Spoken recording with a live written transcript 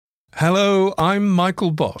Hello, I'm Michael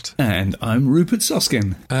Bott. And I'm Rupert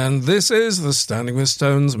Soskin. And this is the Standing with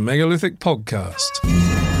Stones Megalithic Podcast.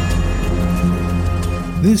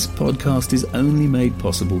 This podcast is only made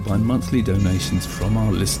possible by monthly donations from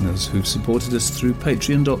our listeners who've supported us through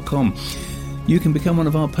patreon.com. You can become one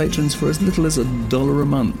of our patrons for as little as $1 a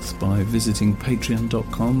month by visiting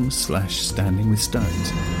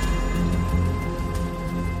patreon.com/standingwithstones.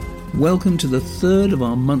 Welcome to the third of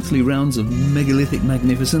our monthly rounds of megalithic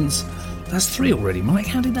magnificence. That's 3 already, Mike.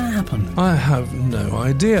 How did that happen? I have no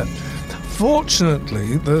idea.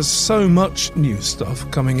 Fortunately, there's so much new stuff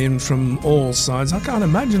coming in from all sides. I can't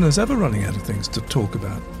imagine us ever running out of things to talk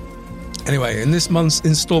about. Anyway, in this month's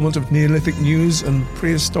instalment of Neolithic News and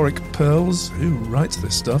Prehistoric Pearls, who writes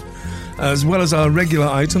this stuff, as well as our regular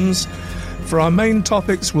items, for our main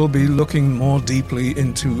topics, we'll be looking more deeply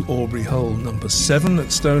into Aubrey Hole number 7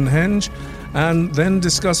 at Stonehenge, and then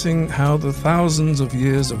discussing how the thousands of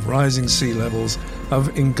years of rising sea levels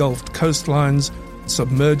have engulfed coastlines,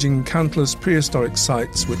 submerging countless prehistoric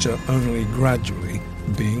sites which are only gradually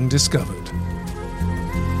being discovered.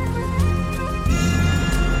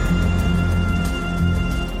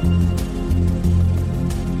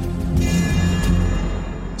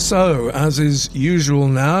 So, as is usual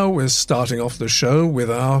now, we're starting off the show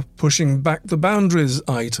with our Pushing Back the Boundaries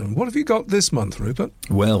item. What have you got this month, Rupert?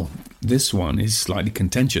 Well, this one is slightly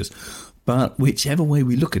contentious, but whichever way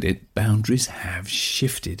we look at it, boundaries have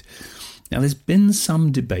shifted. Now, there's been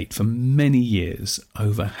some debate for many years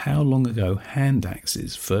over how long ago hand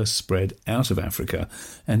axes first spread out of Africa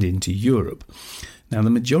and into Europe. Now, the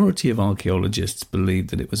majority of archaeologists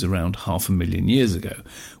believe that it was around 500,000 years ago,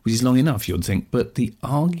 which is long enough, you'd think, but the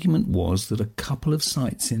argument was that a couple of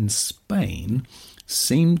sites in Spain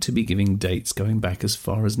seemed to be giving dates going back as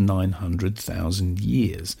far as 900,000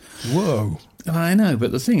 years. Whoa. I know,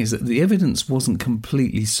 but the thing is that the evidence wasn't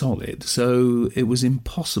completely solid, so it was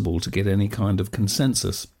impossible to get any kind of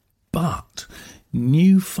consensus. But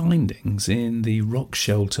new findings in the rock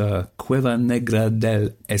shelter Cueva Negra del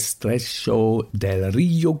Estrecho del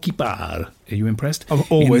Rio Quipar. Are you impressed? I'm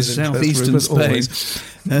always in southeastern Spain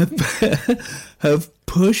have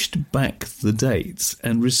pushed back the dates,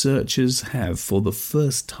 and researchers have, for the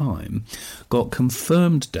first time, got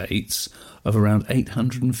confirmed dates of around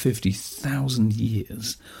 850,000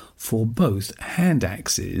 years for both hand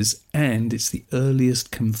axes, and it's the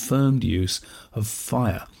earliest confirmed use of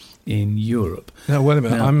fire in Europe. Now, wait a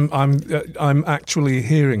minute. I'm actually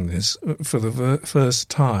hearing this for the first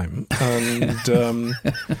time, and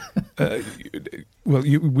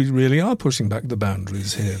we really are pushing back the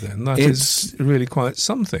boundaries here. Then that is really quite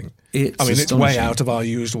something. It's way out of our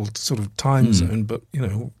usual sort of time zone, but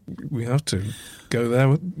we have to go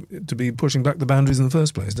there to be pushing back the boundaries in the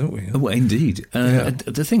first place, don't we? Well, indeed.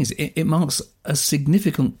 The thing is, it marks a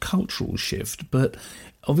significant cultural shift, but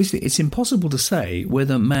obviously it's impossible to say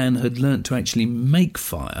whether man had learnt to actually make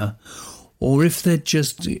fire or if they'd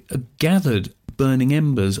just gathered burning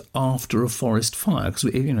embers after a forest fire.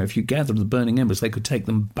 Because, if you gathered the burning embers, they could take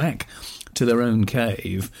them back to their own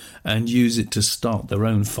cave and use it to start their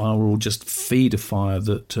own fire, or just feed a fire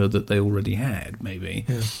that they already had, maybe.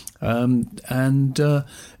 Yeah.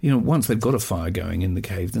 Once they've got a fire going in the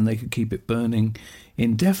cave, then they could keep it burning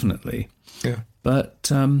indefinitely. Yeah. But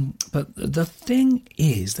the thing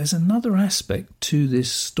is, there's another aspect to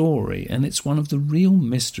this story, and it's one of the real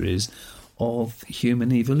mysteries of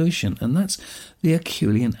human evolution, and that's the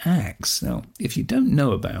Acheulean axe. Now, if you don't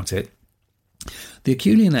know about it, the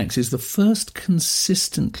Acheulean axe is the first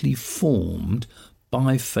consistently formed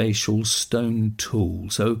bifacial stone tool.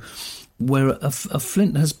 So where a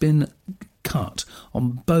flint has been cut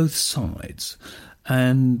on both sides,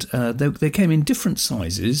 and they came in different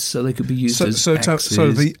sizes, so they could be used as axes.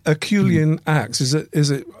 So the Acheulean axe, is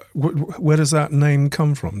it? Where does that name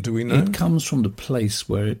come from? Do we know? It comes from the place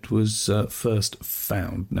where it was first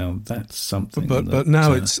found. Now, that's something. But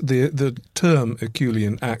now it's the term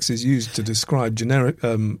Acheulean axe is used to describe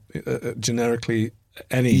generically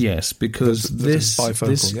any. Yes, because this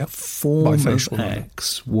form of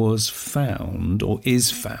axe was found, or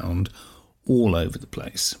is found, all over the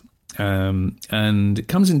place. And it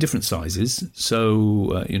comes in different sizes,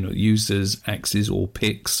 so used as axes or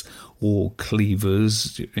picks or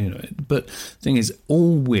cleavers, but the thing is,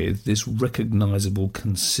 all with this recognisable,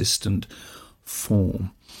 consistent form.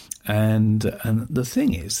 And the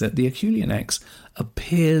thing is that the Acheulean axe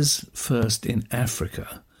appears first in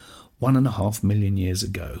Africa 1.5 million years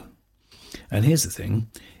ago. And here's the thing,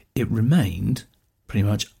 it remained pretty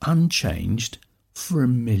much unchanged for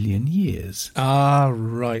 1 million years. Ah,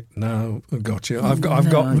 right. Now, got you. I've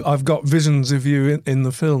got visions of you in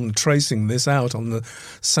the film tracing this out on the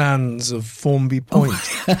sands of Formby Point.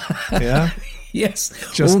 Yeah. Yes,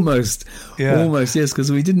 almost, yes, because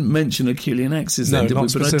we didn't mention Achillean axes then, did we?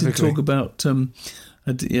 But I did talk about,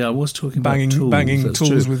 I was talking about tools. Banging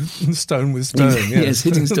tools with stone with stone. Yes,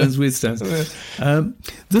 hitting stones with stones.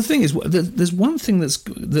 The thing is, there's one thing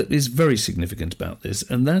that is very significant about this,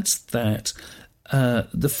 and that's that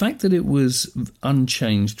the fact that it was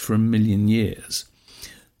unchanged for 1 million years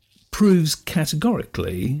proves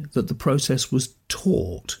categorically that the process was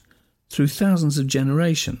taught through thousands of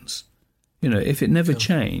generations. You know, if it never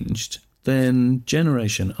changed, then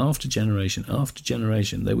generation after generation after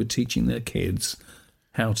generation, they were teaching their kids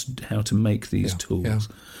how to make these tools.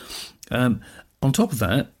 Yeah. On top of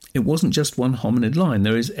that, it wasn't just one hominid line.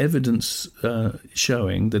 There is evidence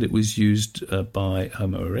showing that it was used by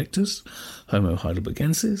Homo erectus, Homo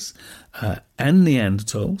heidelbergensis, and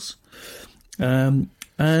Neanderthals. The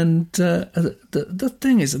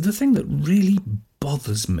thing that really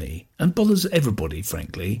bothers me, and bothers everybody,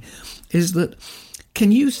 frankly, is that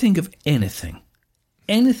can you think of anything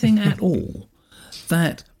at all,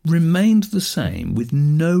 that remained the same with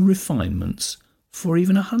no refinements for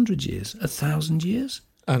even 100 years, 1,000 years?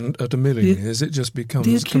 And at 1 million years, it just becomes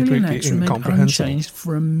completely incomprehensible. Unchanged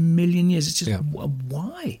for 1 million years. It's just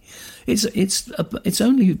why? It's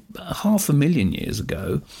only 500,000 years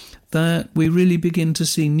ago that we really begin to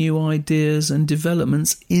see new ideas and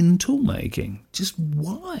developments in toolmaking. Just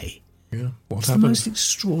why? Yeah, it's happened? The most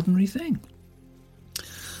extraordinary thing.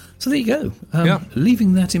 So there you go.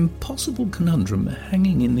 Leaving that impossible conundrum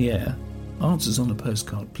hanging in the air. Answers on a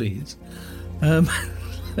postcard, please.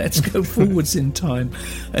 Let's go forwards in time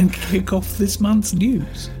and kick off this month's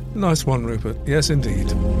news. Nice one, Rupert. Yes, indeed.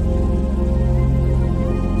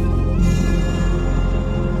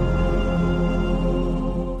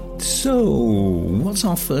 So, what's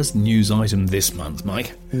our first news item this month,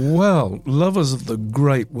 Mike? Well, lovers of the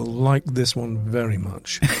grape will like this one very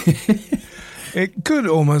much. It could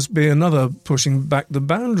almost be another pushing back the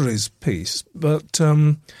boundaries piece, but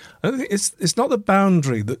I think it's not the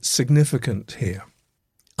boundary that's significant here.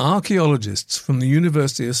 Archaeologists from the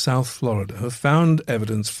University of South Florida have found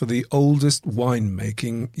evidence for the oldest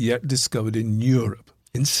winemaking yet discovered in Europe,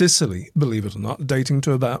 in Sicily, believe it or not, dating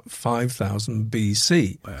to about 5000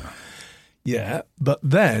 BC. Wow. Yeah, but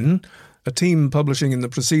then a team publishing in the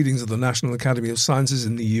Proceedings of the National Academy of Sciences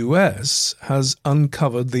in the US has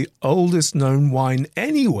uncovered the oldest known wine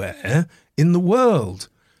anywhere in the world,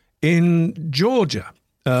 in Georgia.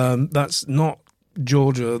 That's not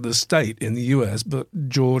Georgia, the state in the US, but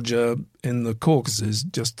Georgia in the Caucasus,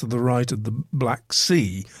 just to the right of the Black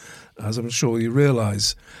Sea, as I'm sure you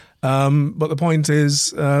realise. But the point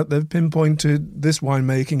is, they've pinpointed this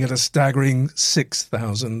winemaking at a staggering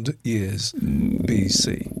 6,000 years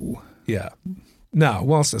BC. Yeah. Now,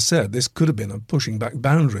 whilst I said this could have been a pushing back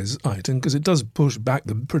boundaries item, because it does push back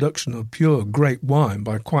the production of pure grape wine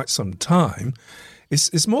by quite some time,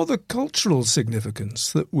 it's more the cultural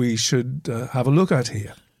significance that we should have a look at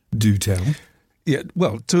here. Do tell. Yeah,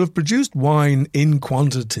 well, to have produced wine in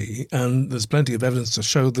quantity, and there's plenty of evidence to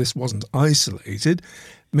show this wasn't isolated,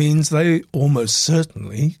 means they almost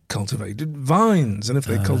certainly cultivated vines. And if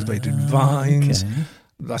they cultivated vines,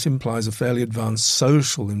 that implies a fairly advanced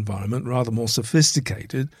social environment, rather more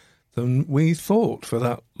sophisticated than we thought for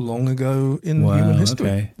that long ago in human history.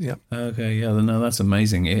 Okay. Yeah. Okay, yeah, no, that's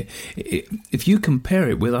amazing. If you compare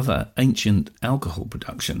it with other ancient alcohol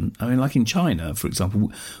production, I mean, like in China, for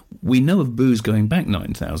example, we know of booze going back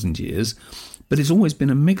 9,000 years, but it's always been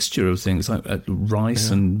a mixture of things like rice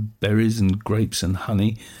and berries and grapes and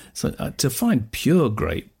honey. So to find pure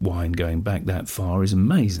grape wine going back that far is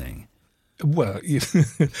amazing. Well, it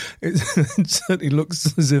certainly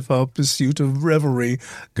looks as if our pursuit of revelry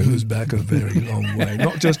goes back a very long way.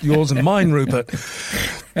 Not just yours and mine, Rupert.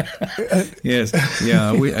 Yes,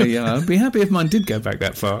 yeah, I'd be happy if mine did go back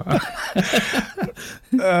that far.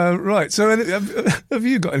 Right, so have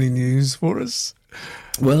you got any news for us?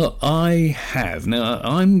 Well, I have. Now,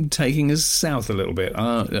 I'm taking us south a little bit,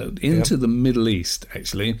 into the Middle East,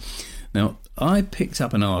 actually. Now, I picked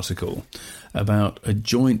up an article about a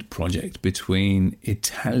joint project between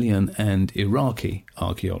Italian and Iraqi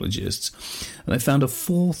archaeologists. And they found a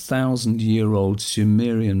 4,000-year-old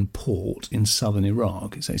Sumerian port in southern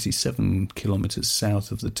Iraq. It's actually 7 kilometres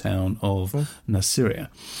south of the town of Nasiriyah.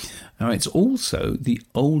 Now, it's also the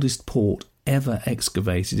oldest port ever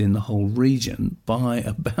excavated in the whole region by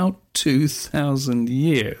about 2,000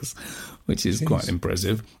 years, which is quite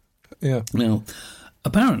impressive. Yeah. Now,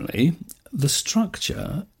 apparently, the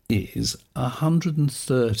structure is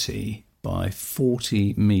 130 by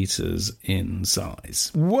 40 metres in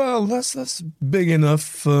size. Well, that's big enough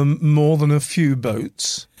for more than a few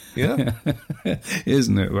boats. Yeah.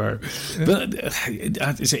 Isn't it, though? Yeah.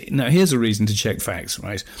 But now, here's a reason to check facts,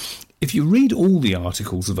 right? If you read all the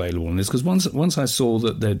articles available on this, because once I saw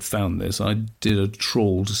that they'd found this, I did a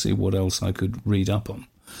trawl to see what else I could read up on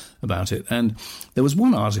about it. And there was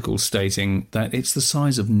one article stating that it's the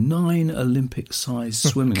size of 9 Olympic-sized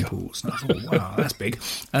swimming pools. And I thought, wow, that's big.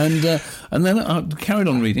 And then I carried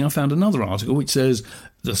on reading. I found another article which says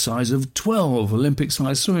the size of 12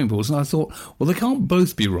 Olympic-sized swimming pools. And I thought, well, they can't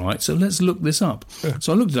both be right, so let's look this up. Yeah.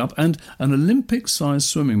 So I looked it up, and an Olympic-sized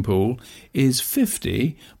swimming pool is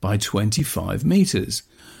 50 by 25 metres.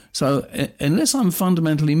 So unless I'm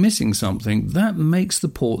fundamentally missing something, that makes the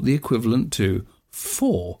port the equivalent to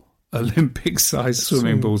 4 Olympic-sized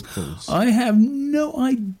swimming pools. I have no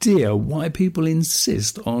idea why people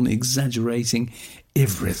insist on exaggerating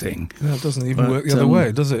everything. No, it doesn't even work the other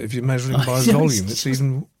way, does it? If you're measuring by volume, it's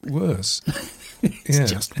even worse. It's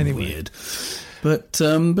just weird. But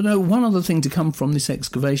no, one other thing to come from this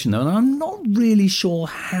excavation, though, and I'm not really sure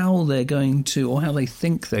how they're going to, or how they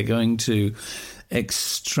think they're going to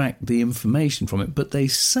extract the information from it, but they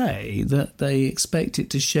say that they expect it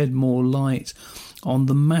to shed more light on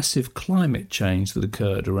the massive climate change that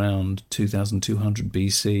occurred around 2200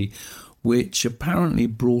 BC, which apparently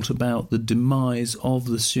brought about the demise of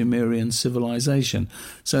the Sumerian civilization.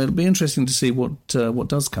 So it'll be interesting to see what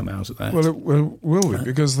does come out of that. Well, it will be,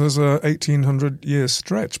 because there's a 1800-year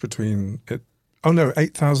stretch between it. Oh, no,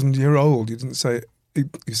 8,000-year-old. You didn't say...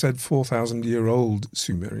 You said 4,000-year-old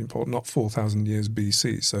Sumerian port, not 4,000 years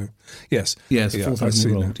BC. So, yes. Yes,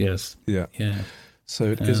 4,000-year-old, yes. Yeah. So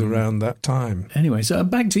it is around that time. Anyway, so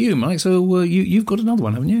back to you, Mike. So you've got another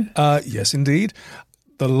one, haven't you? Yes, indeed.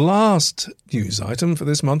 The last news item for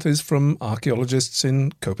this month is from archaeologists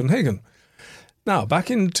in Copenhagen. Now, back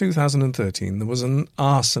in 2013, there was an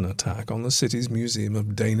arson attack on the city's Museum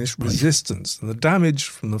of Danish Resistance, and the damage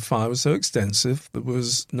from the fire was so extensive there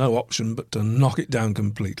was no option but to knock it down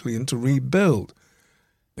completely and to rebuild.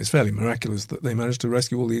 It's fairly miraculous that they managed to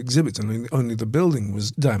rescue all the exhibits and only the building was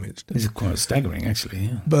damaged. It's quite staggering, actually,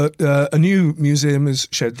 yeah. But a new museum is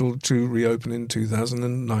scheduled to reopen in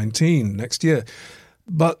 2019, next year.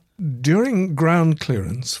 But during ground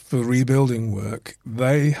clearance for rebuilding work,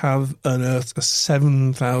 they have unearthed a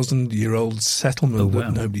 7,000-year-old settlement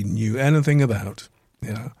that nobody knew anything about.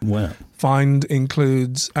 Yeah. Wow. Find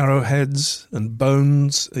includes arrowheads and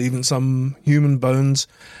bones, even some human bones,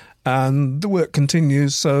 and the work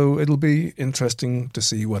continues, so it'll be interesting to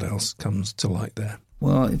see what else comes to light there.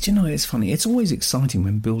 Well, do you know, it's funny. It's always exciting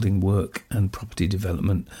when building work and property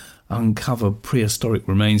development uncover prehistoric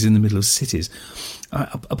remains in the middle of cities.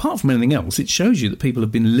 Apart from anything else, it shows you that people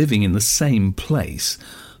have been living in the same place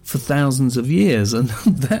for thousands of years, and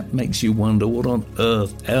that makes you wonder what on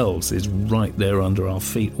earth else is right there under our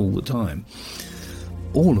feet all the time.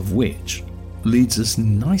 All of which leads us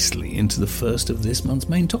nicely into the first of this month's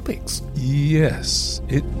main topics. Yes,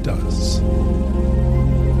 it does.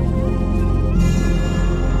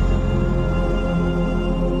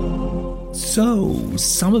 So,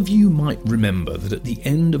 some of you might remember that at the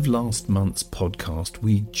end of last month's podcast,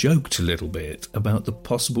 we joked a little bit about the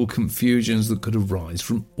possible confusions that could arise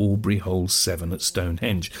from Aubrey Hole 7 at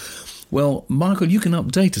Stonehenge. Well, Michael, you can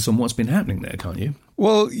update us on what's been happening there, can't you?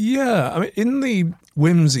 Well, yeah. I mean, in the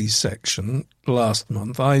whimsy section last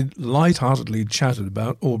month, I lightheartedly chatted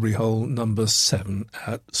about Aubrey Hole number 7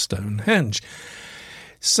 at Stonehenge.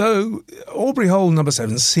 So Aubrey Hole number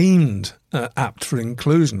 7 seemed apt for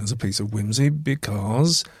inclusion as a piece of whimsy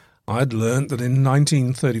because I'd learnt that in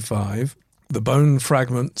 1935, the bone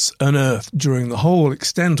fragments unearthed during the whole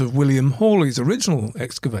extent of William Hawley's original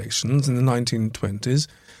excavations in the 1920s,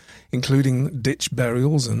 including ditch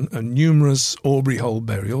burials and numerous Aubrey Hole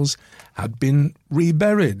burials, had been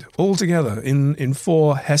reburied altogether in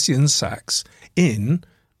 4 Hessian sacks in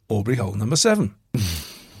Aubrey Hole number 7.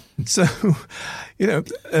 So, you know,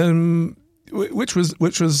 which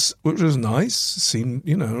was nice. Seemed,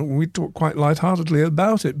 you know, we talked quite lightheartedly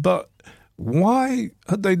about it. But why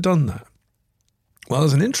had they done that? Well,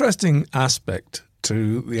 there's an interesting aspect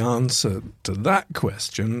to the answer to that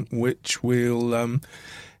question, which we'll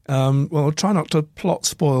try not to plot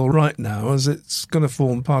spoil right now, as it's going to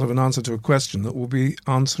form part of an answer to a question that we'll be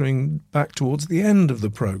answering back towards the end of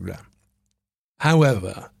the programme.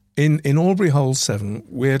 However, in Aubrey Hole 7,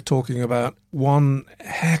 we're talking about one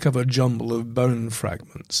heck of a jumble of bone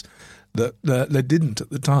fragments that they didn't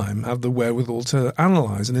at the time have the wherewithal to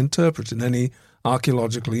analyse and interpret in any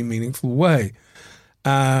archaeologically meaningful way.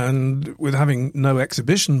 And with having no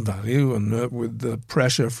exhibition value and with the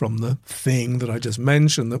pressure from the thing that I just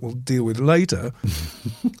mentioned that we'll deal with later,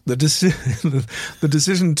 the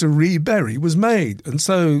decision to rebury was made. And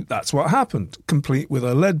so that's what happened, complete with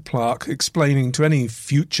a lead plaque explaining to any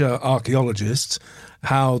future archaeologists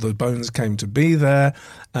how the bones came to be there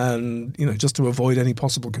and, just to avoid any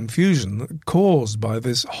possible confusion caused by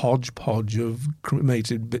this hodgepodge of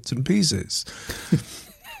cremated bits and pieces.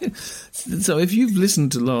 So if you've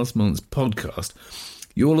listened to last month's podcast,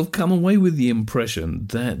 you'll have come away with the impression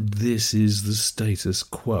that this is the status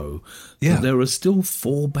quo. Yeah. That there are still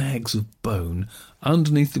 4 bags of bone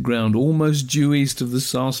underneath the ground, almost due east of the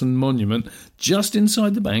Sarsen Monument, just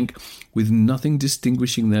inside the bank, with nothing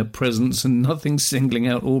distinguishing their presence and nothing singling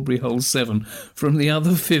out Aubrey Hole 7 from the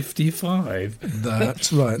other 55.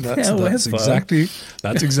 That's right. That's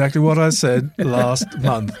exactly what I said last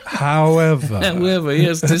month. However,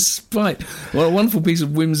 yes, despite what a wonderful piece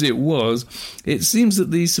of whimsy it was, it seems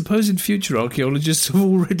that the supposed future archaeologists have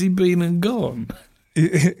already been and gone.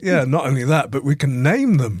 Yeah, not only that, but we can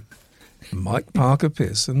name them. Mike Parker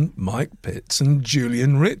Pearson, Mike Pitts and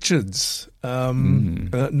Julian Richards.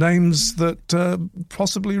 Names that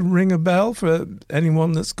possibly ring a bell for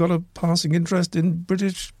anyone that's got a passing interest in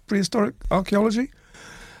British prehistoric archaeology.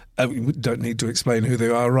 We don't need to explain who they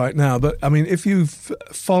are right now, but I mean, if you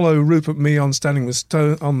follow Rupert Me on Standing with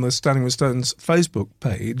Stone on the Standing with Stones Facebook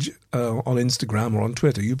page on Instagram or on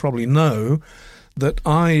Twitter, you probably know that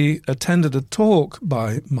I attended a talk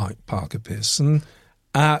by Mike Parker Pearson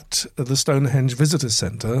at the Stonehenge Visitor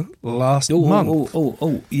Centre last month.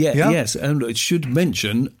 Yes. And it should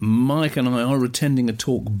mention, Mike and I are attending a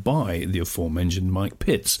talk by the aforementioned Mike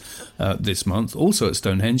Pitts this month, also at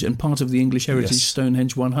Stonehenge, and part of the English Heritage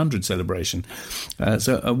Stonehenge 100 celebration.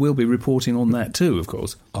 So we'll be reporting on that too, of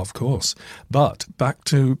course. Of course. But back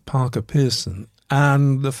to Parker Pearson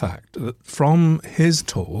and the fact that from his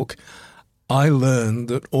talk, I learned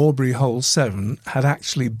that Aubrey Hole 7 had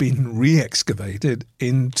actually been re-excavated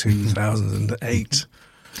in 2008.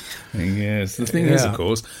 Yes, the thing is, of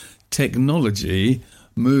course, technology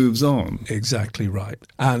moves on. Exactly right.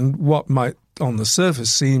 And what might on the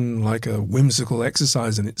surface seem like a whimsical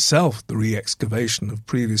exercise in itself, the re-excavation of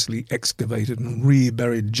previously excavated and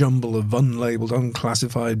reburied jumble of unlabelled,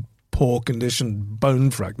 unclassified, poor condition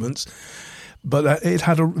bone fragments, but it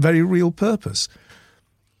had a very real purpose.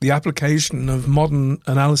 The application of modern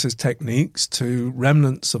analysis techniques to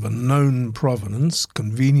remnants of a known provenance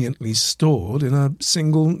conveniently stored in a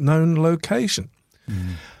single known location.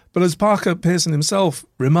 But as Parker Pearson himself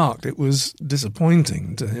remarked, it was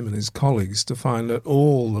disappointing to him and his colleagues to find that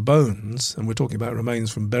all the bones, and we're talking about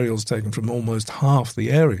remains from burials taken from almost half the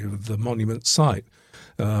area of the monument site,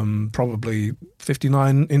 probably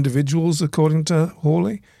 59 individuals according to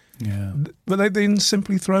Hawley, but they'd been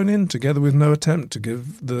simply thrown in together with no attempt to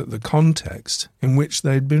give the context in which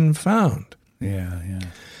they'd been found.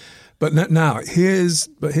 But now, here's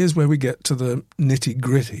where we get to the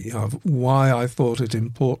nitty-gritty of why I thought it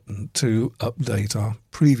important to update our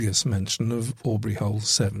previous mention of Aubrey Hole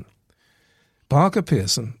 7. Parker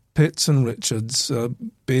Pearson, Pitts and Richards are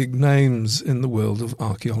big names in the world of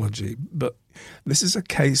archaeology, but this is a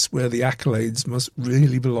case where the accolades must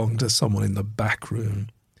really belong to someone in the back room.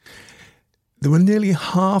 There were nearly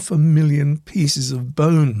 500,000 pieces of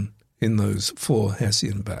bone in those 4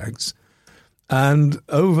 Hessian bags. And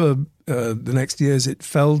over the next years, it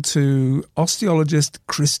fell to osteologist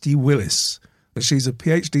Christy Willis. She's a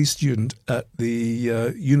PhD student at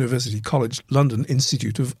the University College London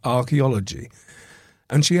Institute of Archaeology.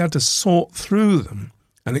 And she had to sort through them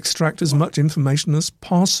and extract as much information as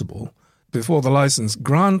possible before the license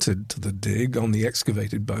granted to the dig on the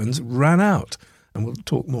excavated bones ran out. And we'll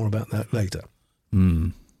talk more about that later.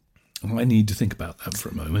 I need to think about that for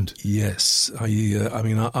a moment. Yes. I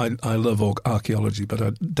love archaeology, but I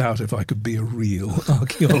doubt if I could be a real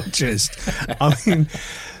archaeologist. I mean,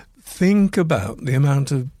 think about the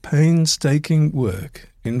amount of painstaking work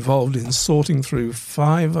involved in sorting through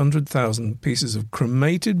 500,000 pieces of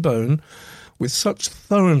cremated bone with such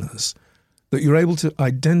thoroughness that you're able to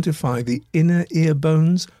identify the inner ear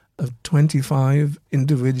bones of 25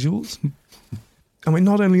 individuals. I mean,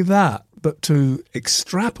 not only that, but to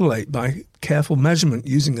extrapolate by careful measurement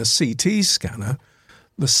using a CT scanner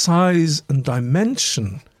the size and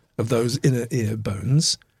dimension of those inner ear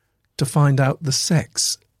bones to find out the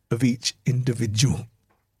sex of each individual.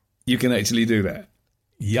 You can actually do that?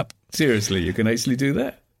 Yep. Seriously, you can actually do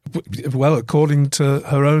that? Well, according to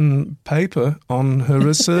her own paper on her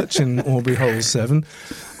research in Aubrey Hole 7,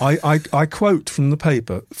 I quote from the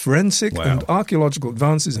paper, "Forensic and archaeological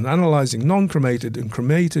advances in analysing non-cremated and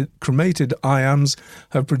cremated iams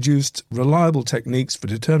have produced reliable techniques for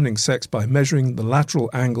determining sex by measuring the lateral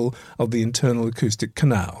angle of the internal acoustic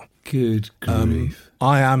canal." Good grief.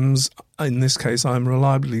 Iams, in this case, I'm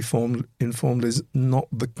reliably informed, is not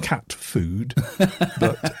the cat food,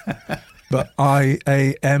 but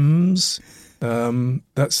IAMs,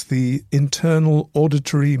 that's the internal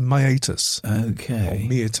auditory meatus. Okay. Or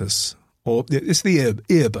meatus. Or it's the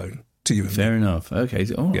ear bone to you. Fair enough. Okay.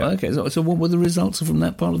 Okay. So what were the results from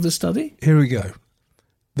that part of the study? Here we go.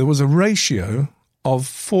 There was a ratio of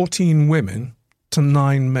 14 women to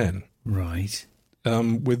 9 men. Right.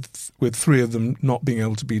 With 3 of them not being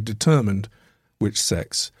able to be determined which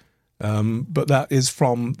sex. But that is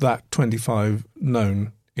from that 25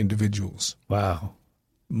 known individuals. Wow.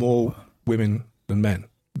 More women than men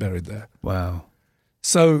buried there. Wow.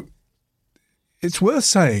 So it's worth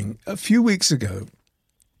saying, a few weeks ago,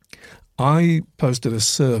 I posted a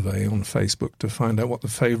survey on Facebook to find out what the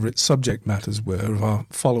favourite subject matters were of our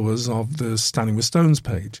followers of the Standing with Stones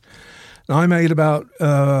page. And I made about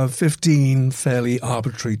 15 fairly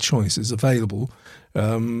arbitrary choices available,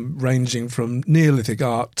 ranging from Neolithic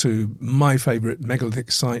art to my favourite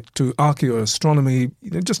megalithic site to archaeoastronomy,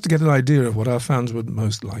 just to get an idea of what our fans would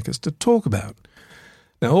most like us to talk about.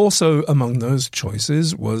 Now, also among those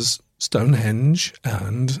choices was Stonehenge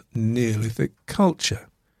and Neolithic culture.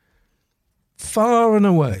 Far and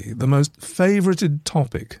away, the most favourited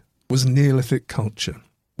topic was Neolithic culture,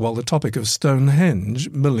 while the topic of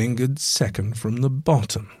Stonehenge malingered second from the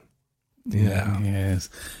bottom. Yeah.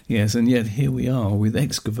 Yes, and yet here we are with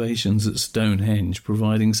excavations at Stonehenge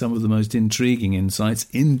providing some of the most intriguing insights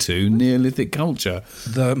into Neolithic culture.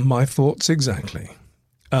 My thoughts exactly.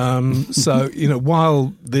 So,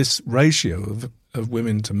 while this ratio of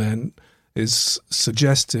women to men is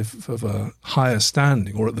suggestive of a higher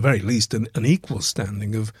standing, or at the very least an equal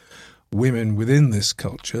standing of women within this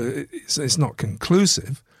culture, it's not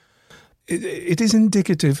conclusive. It is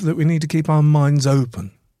indicative that we need to keep our minds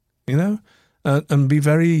open, and be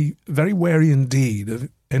very, very wary indeed of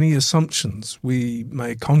any assumptions we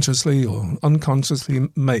may consciously or unconsciously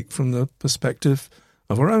make from the perspective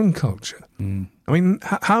of our own culture. Mm. I mean,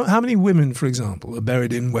 how many women, for example, are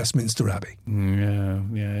buried in Westminster Abbey?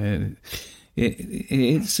 Yeah.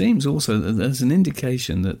 It seems also that there's an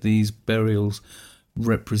indication that these burials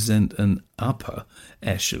represent an upper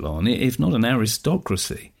echelon, if not an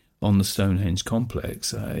aristocracy, on the Stonehenge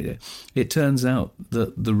complex. It turns out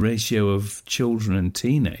that the ratio of children and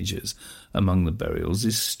teenagers among the burials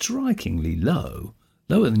is strikingly low,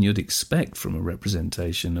 lower than you'd expect from a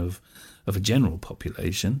representation of a general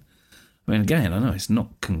population. I mean, again, I know it's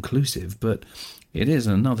not conclusive, but it is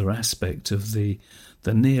another aspect of the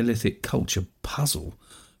Neolithic culture puzzle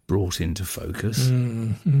brought into focus.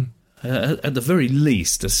 Mm-hmm. At the very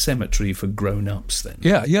least, a cemetery for grown-ups then.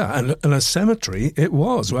 Yeah, and a cemetery it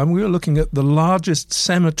was. When we were looking at the largest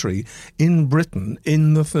cemetery in Britain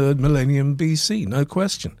in the 3rd millennium BC, no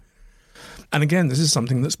question. And again, this is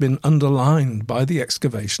something that's been underlined by the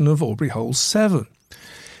excavation of Aubrey Hole 7.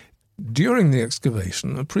 During the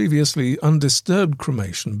excavation, a previously undisturbed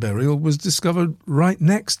cremation burial was discovered right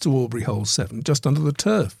next to Aubrey Hole 7, just under the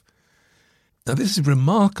turf. Now, this is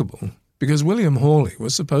remarkable because William Hawley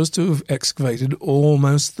was supposed to have excavated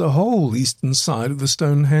almost the whole eastern side of the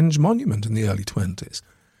Stonehenge monument in the early 20s.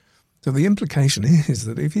 So the implication is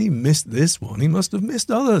that if he missed this one, he must have missed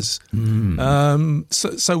others. Mm.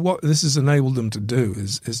 So what this has enabled them to do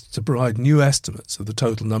is to provide new estimates of the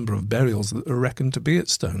total number of burials that are reckoned to be at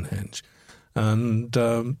Stonehenge. And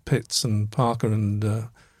Pitts and Parker and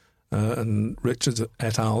Richards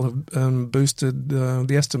et al. Have boosted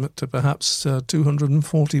the estimate to perhaps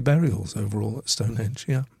 240 burials overall at Stonehenge,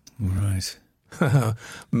 yeah. Right.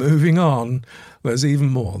 Moving on, there's even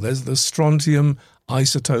more. There's the strontium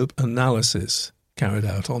isotope analysis carried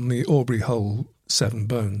out on the Aubrey Hole 7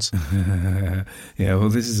 bones. Yeah, well,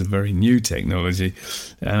 this is a very new technology.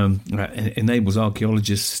 It enables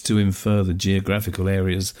archaeologists to infer the geographical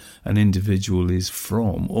areas an individual is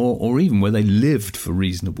from, or even where they lived for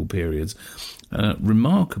reasonable periods.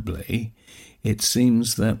 Remarkably, it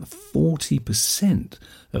seems that 40%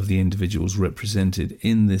 of the individuals represented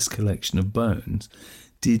in this collection of bones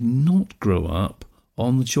did not grow up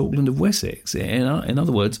on the chalkland of Wessex. In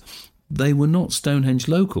other words, they were not Stonehenge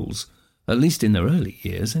locals, at least in their early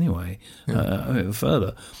years anyway. Yeah.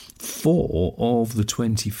 Further, 4 of the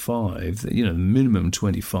 25, the minimum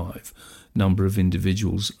 25 number of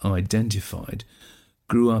individuals identified,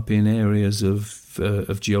 grew up in areas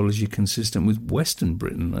of geology consistent with Western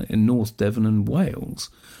Britain, like in North Devon and Wales.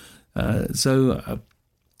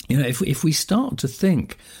 If we start to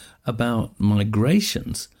think about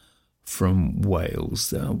migrations from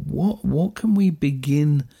Wales, what can we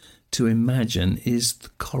begin to imagine is the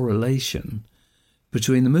correlation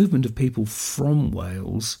between the movement of people from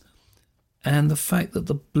Wales and the fact that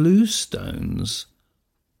the bluestones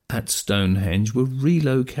at Stonehenge were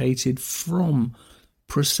relocated from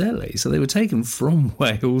Preseli. So they were taken from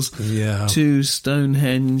Wales to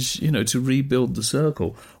Stonehenge, to rebuild the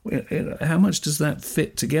circle. How much does that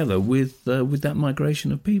fit together with that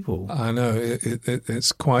migration of people? I know,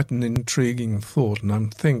 it's quite an intriguing thought, and I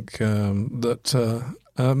think that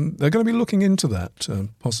they're going to be looking into that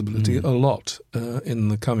possibility a lot in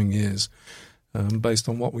the coming years. Based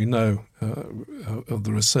on what we know of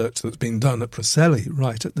the research that's been done at Preseli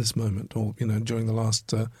right at this moment, or during the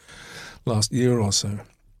last year or so.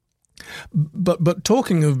 But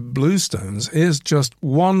talking of bluestones, here's just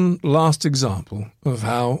one last example of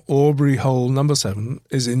how Aubrey Hole number 7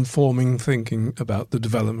 is informing thinking about the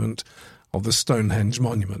development of the Stonehenge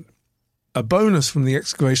monument. A bonus from the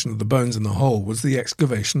excavation of the bones in the hole was the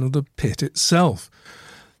excavation of the pit itself.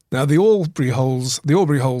 Now, the Aubrey holes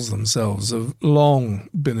themselves have long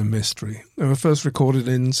been a mystery. They were first recorded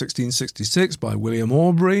in 1666 by William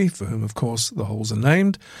Aubrey, for whom, of course, the holes are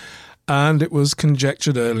named, and it was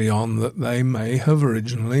conjectured early on that they may have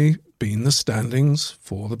originally been the standings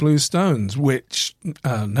for the blue stones, which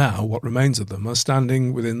now, what remains of them, are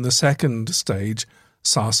standing within the second stage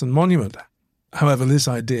Sarsen monument. However, this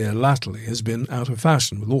idea latterly has been out of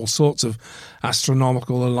fashion, with all sorts of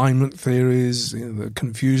astronomical alignment theories, the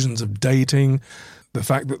confusions of dating, the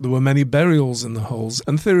fact that there were many burials in the holes,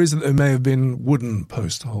 and theories that there may have been wooden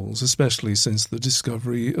post holes, especially since the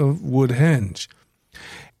discovery of Woodhenge.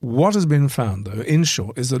 What has been found, though, in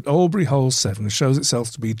short, is that Aubrey Hole 7 shows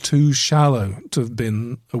itself to be too shallow to have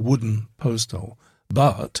been a wooden post hole,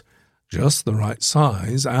 but just the right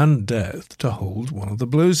size and depth to hold one of the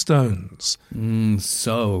bluestones.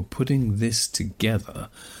 So, putting this together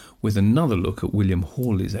with another look at William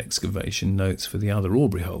Hawley's excavation notes for the other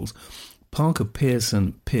Aubrey holes, Parker,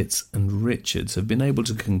 Pearson, Pitts and Richards have been able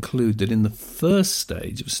to conclude that in the first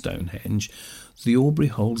stage of Stonehenge, the Aubrey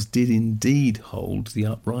holes did indeed hold the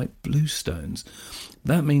upright bluestones.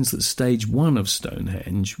 That means that stage 1 of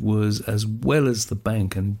Stonehenge was, as well as the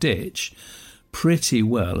bank and ditch, pretty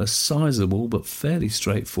well a sizable but fairly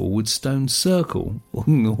straightforward stone circle,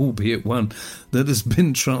 albeit one that has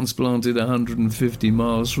been transplanted 150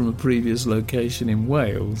 miles from a previous location in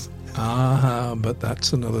Wales. But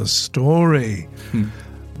that's another story.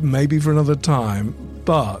 Maybe for another time,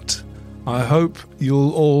 but I hope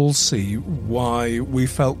you'll all see why we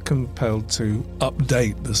felt compelled to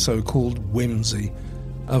update the so-called whimsy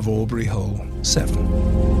of Aubrey Hole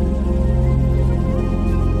 7.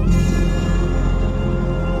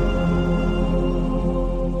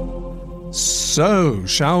 So,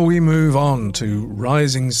 shall we move on to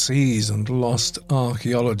rising seas and lost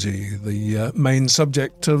archaeology, the main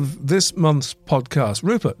subject of this month's podcast?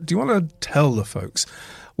 Rupert, do you want to tell the folks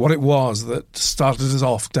what it was that started us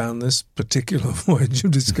off down this particular voyage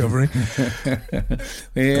of discovery?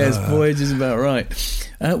 Yes, voyage is about right.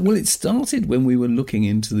 Well, it started when we were looking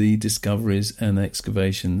into the discoveries and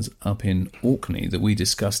excavations up in Orkney that we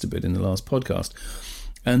discussed a bit in the last podcast,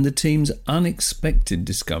 and the team's unexpected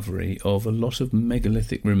discovery of a lot of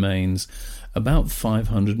megalithic remains about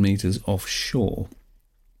 500 metres offshore.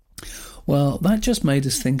 Well, that just made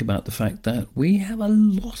us think about the fact that we have a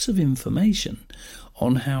lot of information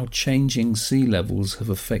on how changing sea levels have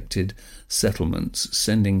affected settlements,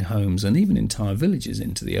 sending homes and even entire villages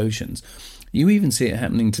into the oceans. You even see it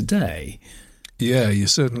happening today. Yeah, you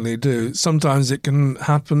certainly do. Sometimes it can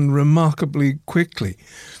happen remarkably quickly.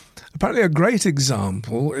 Apparently a great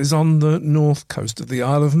example is on the north coast of the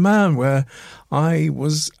Isle of Man, where I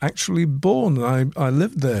was actually born. I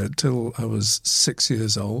lived there till I was 6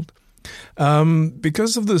 years old.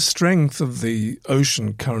 Because of the strength of the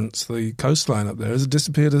ocean currents, the coastline up there has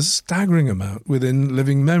disappeared a staggering amount within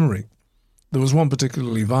living memory. There was one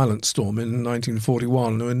particularly violent storm in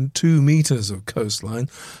 1941 when 2 metres of coastline,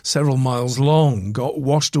 several miles long, got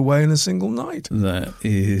washed away in a single night. That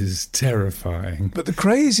is terrifying. But the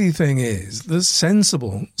crazy thing is, the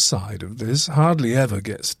sensible side of this hardly ever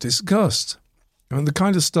gets discussed. I mean, the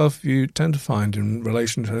kind of stuff you tend to find in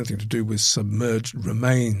relation to anything to do with submerged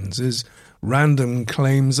remains is random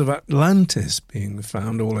claims of Atlantis being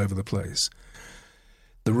found all over the place.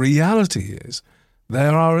 The reality is,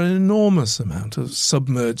 there are an enormous amount of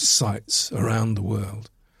submerged sites around the world.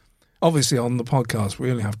 Obviously, on the podcast, we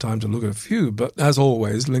only have time to look at a few, but as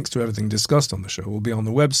always, links to everything discussed on the show will be on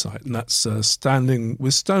the website, and that's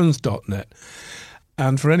standingwithstones.net.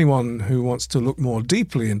 And for anyone who wants to look more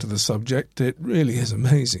deeply into the subject, it really is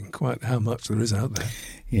amazing quite how much there is out there.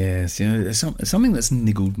 Yes, something that's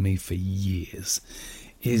niggled me for years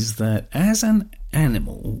is that as an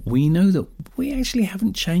animal, we know that we actually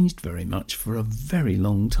haven't changed very much for a very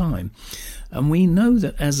long time. And we know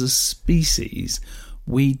that as a species,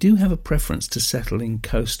 we do have a preference to settle in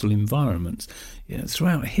coastal environments.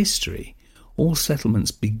 Throughout history, all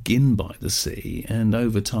settlements begin by the sea, and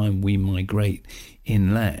over time we migrate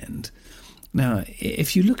inland. Now,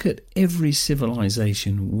 if you look at every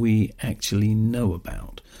civilization we actually know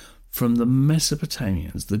about, from the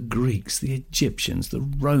Mesopotamians, the Greeks, the Egyptians, the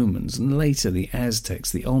Romans, and later the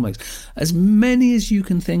Aztecs, the Olmecs, as many as you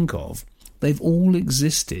can think of, they've all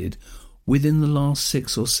existed within the last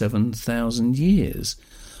 6,000 or 7,000 years.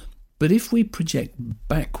 But if we project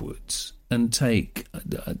backwards and take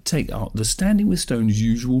the Standing with Stones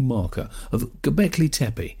usual marker of Göbekli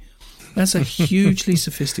Tepe, that's a hugely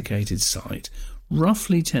sophisticated site,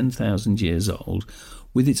 roughly 10,000 years old,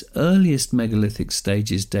 with its earliest megalithic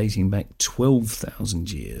stages dating back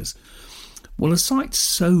 12,000 years. Well, a site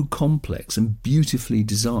so complex and beautifully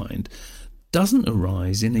designed doesn't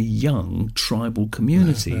arise in a young tribal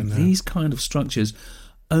community. No. These kind of structures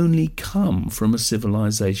only come from a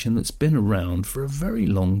civilization that's been around for a very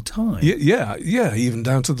long time. Yeah, even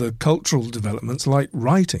down to the cultural developments like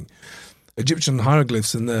writing. Egyptian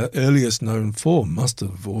hieroglyphs in their earliest known form must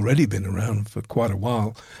have already been around for quite a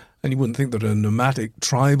while, and you wouldn't think that a nomadic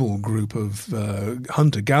tribal group of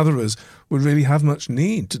hunter-gatherers would really have much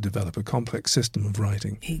need to develop a complex system of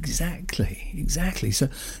writing. Exactly.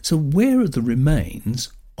 So where are the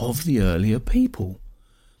remains of the earlier people?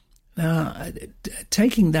 Now,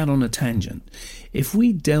 taking that on a tangent, if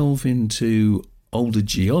we delve into older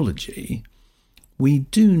geology, we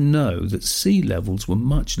do know that sea levels were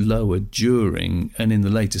much lower during and in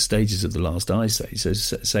the later stages of the last ice age, so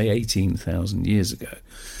say 18,000 years ago.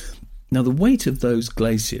 Now, the weight of those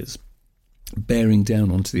glaciers bearing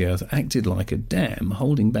down onto the earth acted like a dam,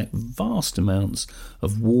 holding back vast amounts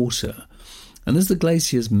of water. And as the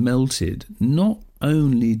glaciers melted, not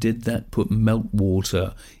only did that put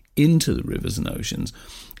meltwater into the rivers and oceans,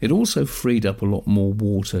 it also freed up a lot more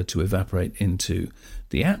water to evaporate into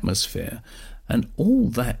the atmosphere. And all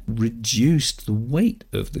that reduced the weight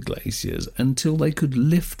of the glaciers until they could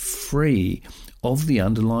lift free of the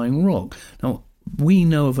underlying rock. Now, we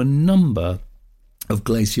know of a number of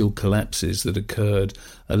glacial collapses that occurred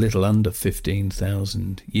a little under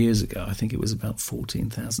 15,000 years ago. I think it was about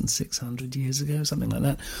 14,600 years ago, something like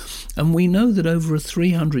that. And we know that over a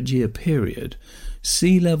 300-year period,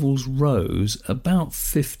 sea levels rose about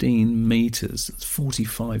 15 metres, that's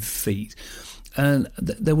 45 feet. And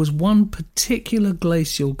there was one particular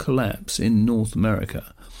glacial collapse in North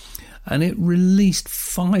America, and it released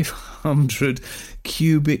 500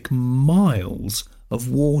 cubic miles of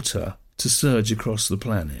water to surge across the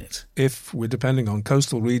planet. If we're depending on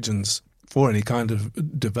coastal regions for any kind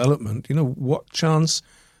of development, what chance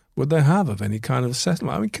would they have of any kind of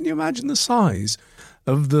settlement? I mean, can you imagine the size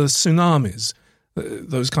of the tsunamis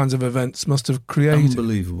those kinds of events must have created?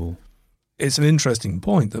 Unbelievable. It's an interesting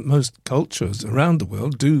point that most cultures around the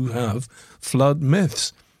world do have flood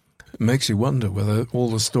myths. It makes you wonder whether all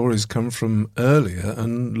the stories come from earlier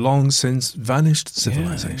and long since vanished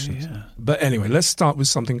civilizations. Yeah. But anyway, let's start with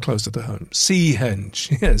something closer to home.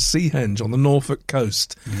 Seahenge. Yes, Seahenge on the Norfolk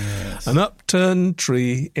coast. Yes. An upturned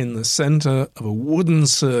tree in the centre of a wooden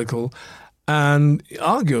circle, and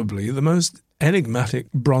arguably the most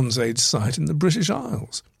enigmatic Bronze Age site in the British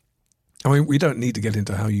Isles. I mean, we don't need to get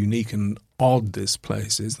into how unique and odd this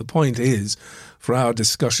place is. The point is, for our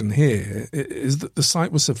discussion here, is that the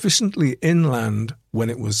site was sufficiently inland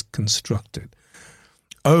when it was constructed.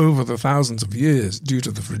 Over the thousands of years, due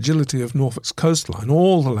to the fragility of Norfolk's coastline,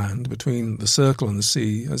 all the land between the circle and the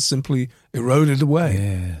sea has simply eroded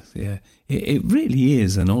away. Yeah. It really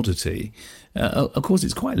is an oddity. Of course,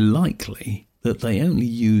 it's quite likely that they only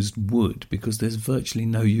used wood because there's virtually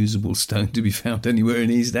no usable stone to be found anywhere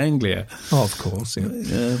in East Anglia. Oh, of course,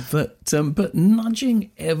 yeah. But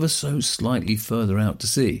nudging ever so slightly further out to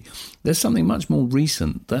sea, there's something much more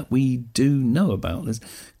recent that we do know about. There's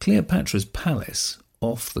Cleopatra's Palace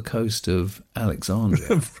off the coast of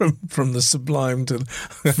Alexandria. from the sublime to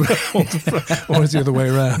or is the other way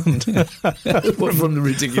around? from the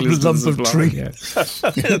ridiculous to the lump of tree. Yeah.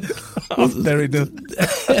 Very good.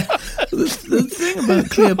 The thing about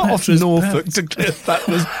Cleopatra's Norfolk to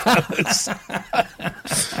Cleopatra's Palace.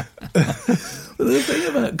 The the thing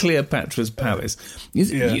about Cleopatra's Palace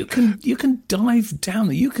is you can dive down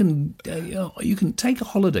there. You can take a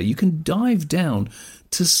holiday. You can dive down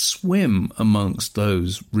to swim amongst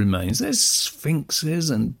those remains. There's sphinxes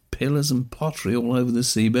and pillars and pottery all over the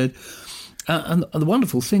seabed. And the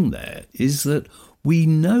wonderful thing there is that we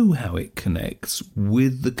know how it connects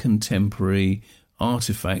with the contemporary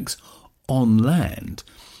artefacts on land.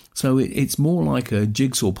 So it's more like a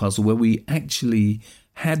jigsaw puzzle where we actually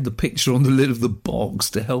had the picture on the lid of the box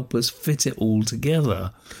to help us fit it all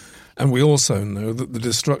together. And we also know that the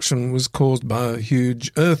destruction was caused by a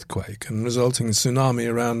huge earthquake and resulting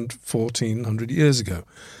tsunami around 1,400 years ago.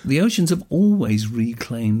 The oceans have always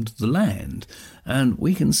reclaimed the land, and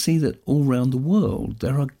we can see that all around the world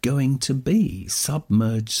there are going to be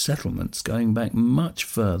submerged settlements going back much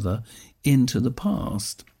further into the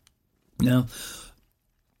past. Now,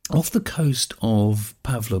 off the coast of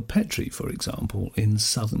Pavlopetri, for example, in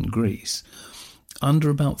southern Greece,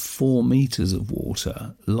 under about 4 metres of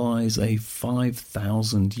water lies a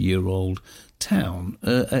 5,000-year-old town,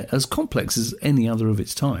 as complex as any other of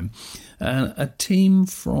its time. A team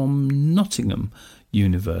from Nottingham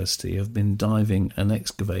University have been diving and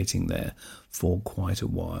excavating there for quite a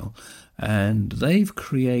while, and they've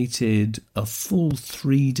created a full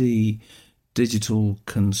 3D digital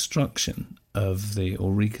construction of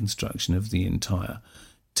reconstruction of the entire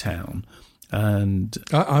town. And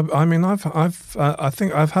I mean, I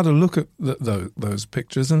think I've had a look at those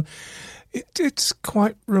pictures, and it's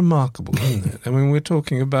quite remarkable, isn't it? I mean, we're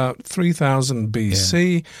talking about 3000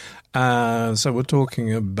 BC, so we're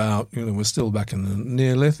talking about, we're still back in the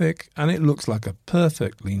Neolithic, and it looks like a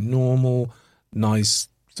perfectly normal, nice,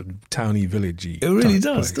 sort of towny, villagey. It really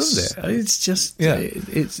does, place. doesn't it? It's just,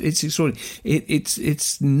 it's extraordinary.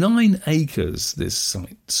 It's 9 acres this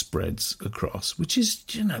site spreads across, which is,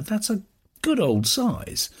 that's a good old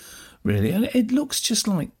size, really, and it looks just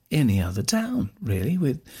like any other town, really,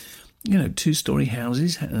 with 2-story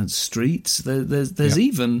houses and streets. There's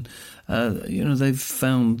even they've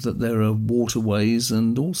found that there are waterways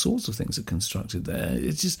and all sorts of things are constructed there.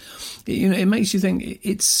 It's just it makes you think.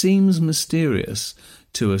 It seems mysterious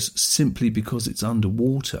to us simply because it's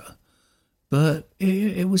underwater, but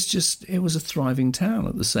it was a thriving town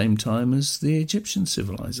at the same time as the Egyptian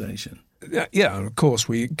civilization. Yeah, of course,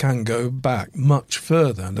 we can go back much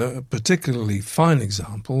further. And a particularly fine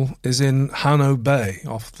example is in Hanö Bay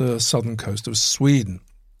off the southern coast of Sweden.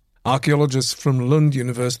 Archaeologists from Lund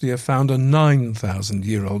University have found a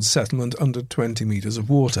 9,000-year-old settlement under 20 metres of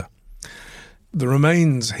water. The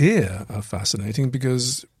remains here are fascinating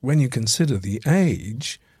because when you consider the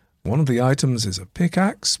age, one of the items is a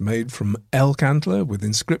pickaxe made from elk antler with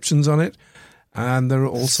inscriptions on it, and there are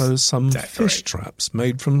also some fish traps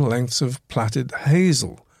made from lengths of plaited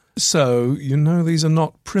hazel. So, these are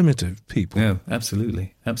not primitive people. No,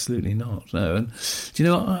 absolutely. Absolutely not. No. And,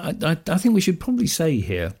 I think we should probably say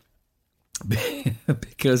here,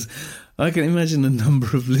 because I can imagine a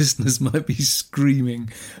number of listeners might be screaming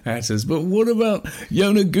at us, but what about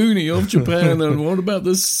Yonaguni off Japan, and what about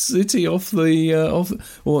the city off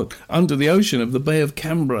or under the ocean of the Bay of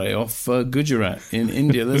Cambrai off Gujarat in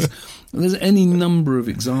India? There's any number of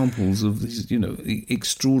examples of these,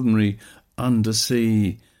 extraordinary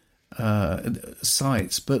undersea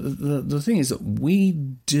sites. But the thing is that we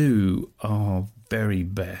do our very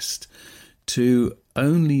best to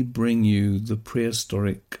only bring you the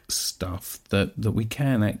prehistoric stuff that we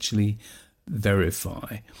can actually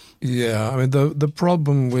verify. Yeah, I mean, the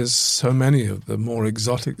problem with so many of the more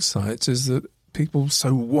exotic sites is that people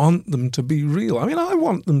so want them to be real. I mean, I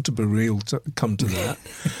want them to be real, to come to that.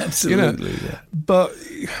 Absolutely, yeah. But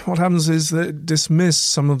what happens is they dismiss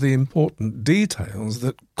some of the important details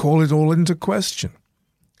that call it all into question.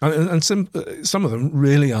 And some of them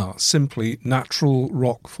really are simply natural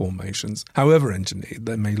rock formations, however engineered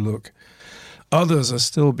they may look. Others are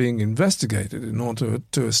still being investigated in order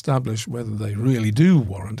to establish whether they really do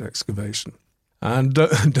warrant excavation. And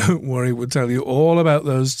don't worry, we'll tell you all about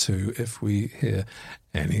those too if we hear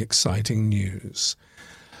any exciting news.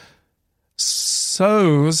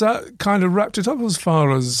 So, has that kind of wrapped it up as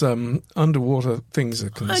far as underwater things are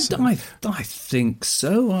concerned? I think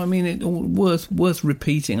so. I mean, it's worth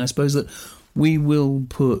repeating. I suppose that we will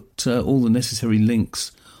put all the necessary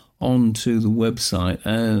links onto the website,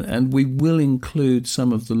 and we will include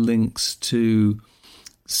some of the links to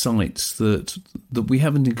sites that we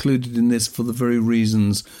haven't included in this for the very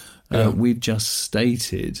reasons we've just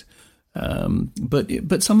stated.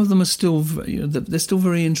 But some of them are still, they're still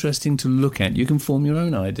very interesting to look at. You can form your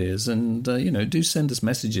own ideas, and do send us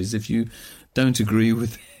messages if you don't agree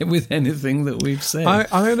with anything that we've said.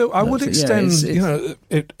 I would extend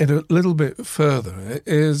it a little bit further.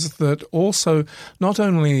 Is that also not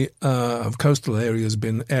only have coastal areas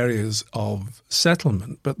been areas of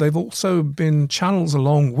settlement, but they've also been channels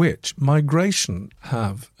along which migration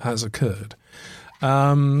has occurred.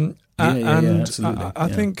 Absolutely. I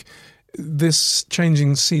think this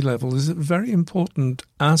changing sea level is a very important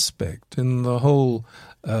aspect in the whole,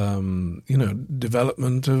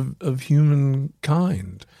 development of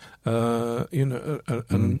humankind, and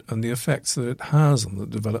the effects that it has on the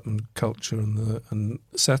development of culture and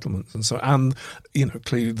settlements and so on, and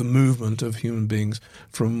clearly the movement of human beings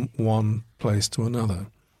from one place to another.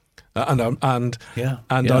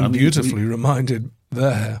 I'm beautifully reminded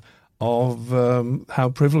there of how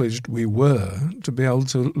privileged we were to be able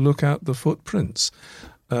to look at the footprints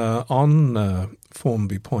on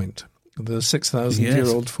Formby Point, the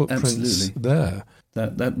 6,000-year-old footprints absolutely. There.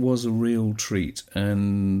 That was a real treat,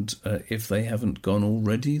 and if they haven't gone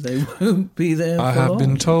already, they won't be there for I have long.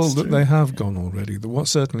 been told that they have gone already,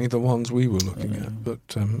 certainly the ones we were looking at, but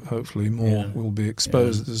hopefully more will be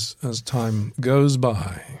exposed as time goes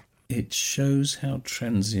by. It shows how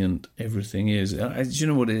transient everything is. Do you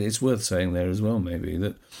know what? It's worth saying there as well, maybe,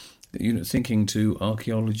 that thinking to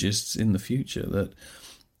archaeologists in the future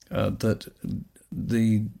that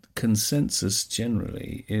the consensus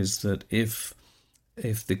generally is that if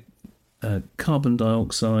the carbon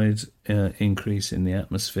dioxide increase in the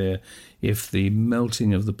atmosphere, if the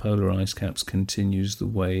melting of the polar ice caps continues the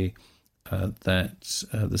way that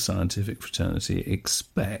the scientific fraternity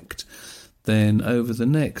expect, then over the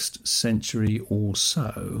next century or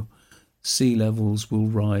so, sea levels will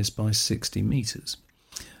rise by 60 metres.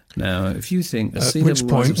 Now, if you think a sea level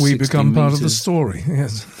rise of 60 metres... At which point we become part of the story,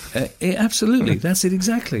 yes. Absolutely, that's it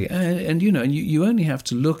exactly. And you only have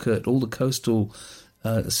to look at all the coastal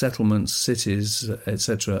settlements, cities,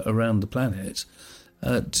 etc., around the planet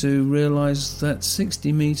to realise that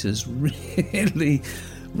 60 metres really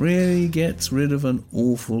gets rid of an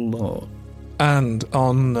awful lot. And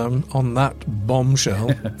on that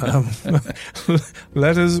bombshell,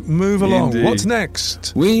 let us move along. Indeed. What's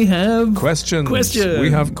next? We have questions.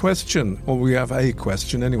 We have question, or we have a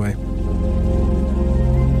question anyway.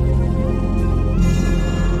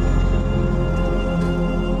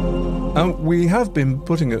 We have been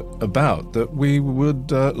putting it about that we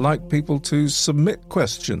would like people to submit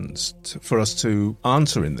questions for us to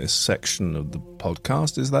answer in this section of the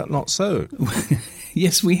podcast. Is that not so?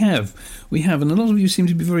 Yes, we have. And a lot of you seem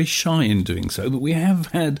to be very shy in doing so, but we have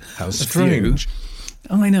had How strange.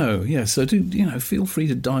 I know, yeah. So feel free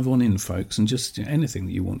to dive on in, folks, and just anything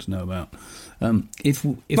that you want to know about. If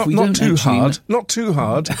we don't too hard, not too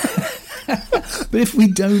hard. But if we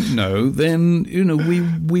don't know, then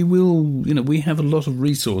we will. We have a lot of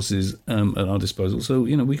resources at our disposal, so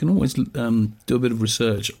we can always do a bit of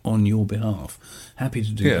research on your behalf. Happy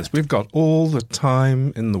to do that. Yes, we've got all the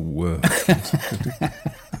time in the world.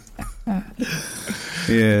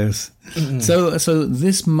 Yes. So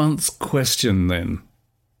this month's question then.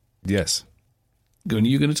 Yes. Are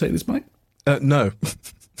you going to take this, Mike? No.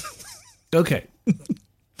 Okay.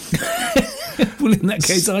 Well, in that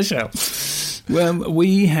case, I shall. Well,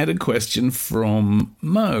 we had a question from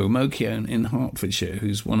Mo Keown in Hertfordshire,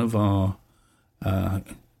 who's one of our...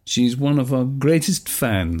 she's one of our greatest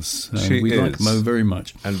fans. We like Mo very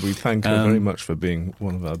much. And we thank her very much for being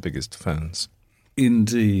one of our biggest fans.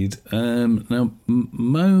 Indeed. Now,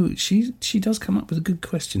 Mo, she does come up with a good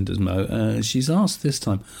question, does Mo? She's asked this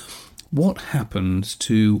time, what happened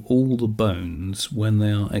to all the bones when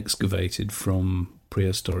they are excavated from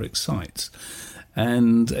prehistoric sites?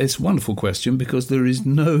 And it's a wonderful question because there is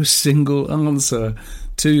no single answer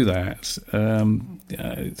to that.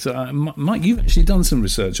 So, Mike, you've actually done some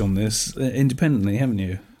research on this independently, haven't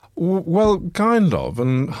you? Well, kind of,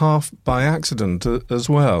 and half by accident as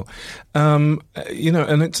well. And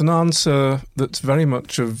it's an answer that's very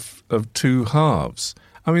much of two halves.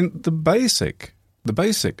 I mean, the basic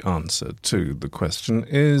answer to the question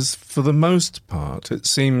is, for the most part, it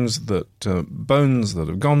seems that bones that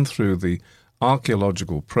have gone through the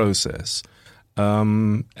archaeological process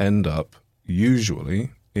end up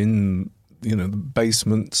usually in the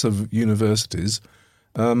basements of universities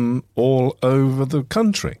all over the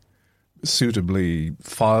country, suitably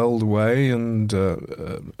filed away and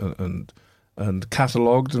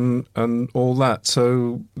catalogued and all that,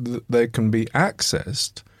 so they can be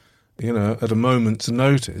accessed at a moment's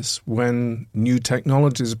notice when new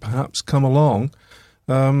technologies perhaps come along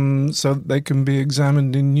so they can be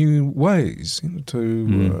examined in new ways.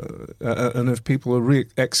 And if people are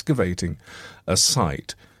re-excavating a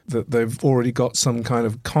site, that they've already got some kind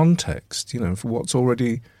of context, for what's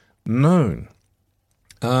already known.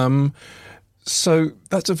 So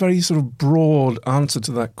that's a very sort of broad answer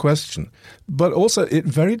to that question. But also it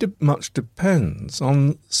very much depends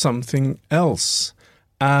on something else.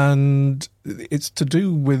 And it's to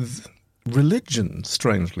do with religion,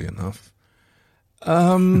 strangely enough.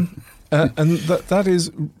 And that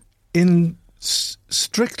is,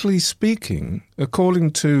 strictly speaking,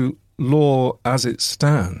 according to law as it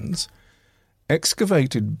stands,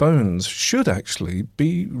 excavated bones should actually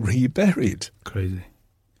be reburied. Crazy.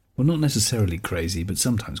 Well, not necessarily crazy, but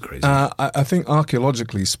sometimes crazy. I think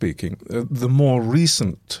archaeologically speaking, the more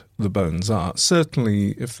recent the bones are,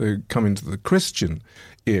 certainly if they come into the Christian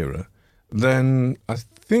era, then I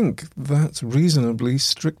think that's reasonably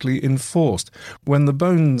strictly enforced. When the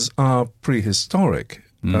bones are prehistoric,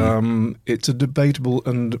 it's a debatable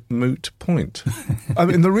and moot point. I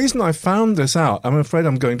mean, the reason I found this out, I'm afraid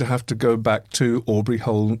I'm going to have to go back to Aubrey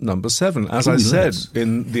hole number 7. As I said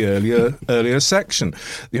in the earlier section,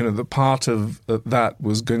 the part of that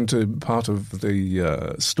was going to, part of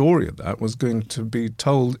the story of that was going to be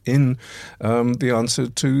told in the answer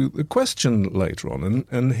to the question later on.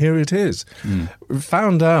 And here it is. We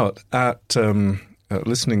found out at...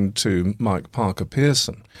 listening to Mike Parker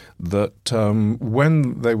Pearson, that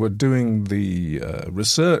when they were doing the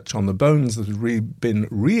research on the bones that had been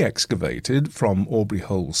re-excavated from Aubrey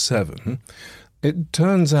hole 7, it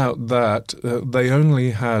turns out that they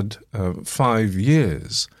only had 5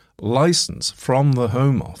 years license from the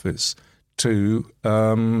Home Office to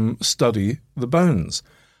study the bones,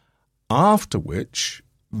 after which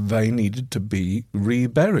they needed to be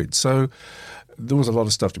reburied. So there was a lot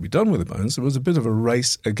of stuff to be done with the bones. There was a bit of a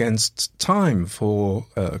race against time for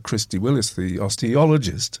Christy Willis, the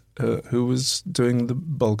osteologist, who was doing the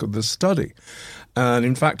bulk of the study. And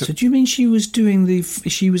in fact... So do you mean she was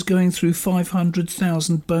going through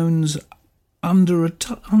 500,000 bones under a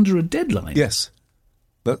deadline? Yes.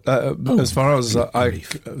 As far as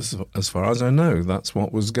I know, that's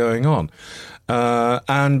what was going on.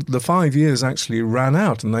 And the 5 years actually ran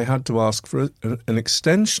out, and they had to ask for an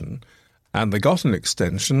extension. And they got an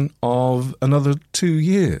extension of another 2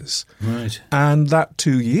 years. Right. And that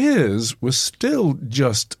 2 years was still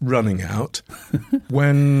just running out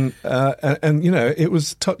when, it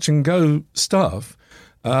was touch and go stuff.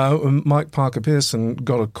 Mike Parker Pearson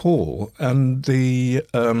got a call, and the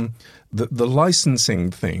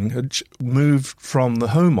licensing thing had moved from the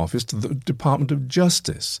Home Office to the Department of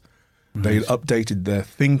Justice. Right. They updated their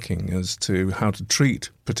thinking as to how to treat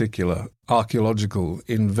particular archaeological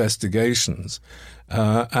investigations.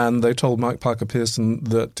 And they told Mike Parker Pearson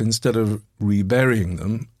that instead of reburying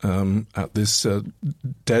them at this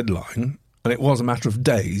deadline, and it was a matter of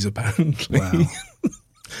days apparently,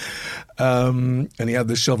 wow. And he had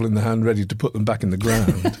the shovel in the hand ready to put them back in the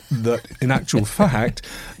ground, that in actual fact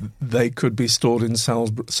they could be stored in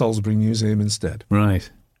Salisbury Museum instead.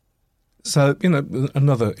 Right. So,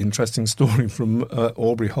 another interesting story from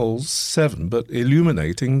Aubrey hole 7, but slightly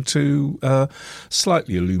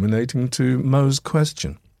illuminating to Mo's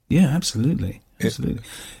question. Yeah, absolutely. Absolutely.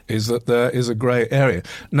 Is that there is a grey area.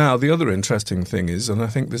 Now, the other interesting thing is, and I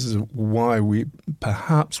think this is why we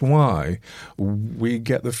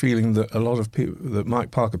get the feeling that a lot of people, that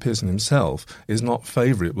Mike Parker Pearson himself is not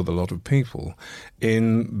favourite with a lot of people,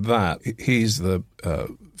 in that he's the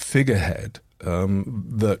figurehead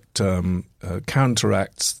that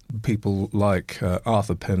counteracts people like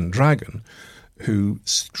Arthur Pendragon, who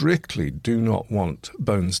strictly do not want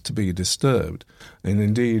bones to be disturbed, and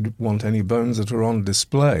indeed want any bones that are on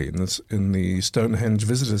display in the Stonehenge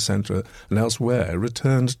Visitor Centre and elsewhere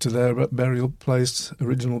returned to their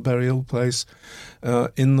original burial place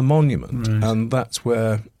in the monument. Right. And that's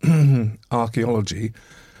where archaeology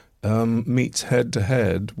meets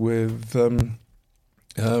head-to-head with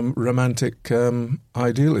romantic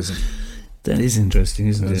idealism. That is interesting,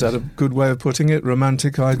 isn't it? Is that a good way of putting it?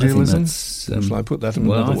 Romantic idealism? Shall I put that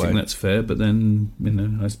another way? I think that's fair, but then,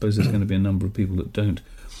 I suppose there's going to be a number of people that don't.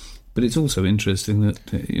 But it's also interesting that,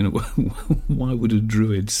 why would a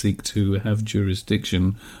druid seek to have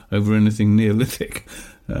jurisdiction over anything Neolithic?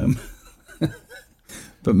 But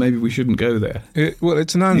maybe we shouldn't go there.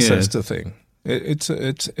 It's an ancestor thing. It's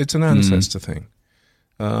an ancestor thing,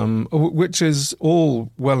 which is all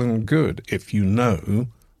well and good if you know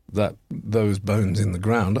that those bones in the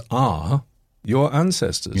ground are your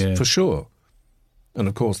ancestors, for sure. And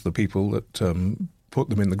of course the people that put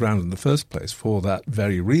them in the ground in the first place for that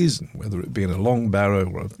very reason, whether it be in a long barrow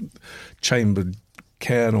or a chambered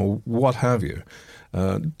cairn or what have you,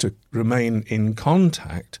 to remain in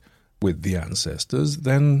contact with the ancestors,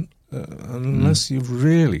 then unless you've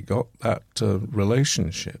really got that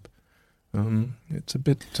relationship, it's a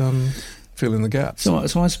bit fill in the gaps. So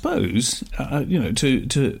I suppose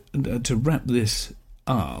to wrap this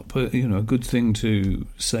up, a good thing to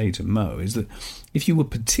say to Mo is that if you were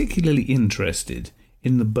particularly interested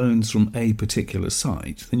in the bones from a particular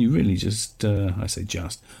site, then you really just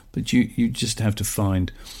you just have to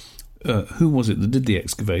find who was it that did the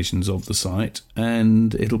excavations of the site,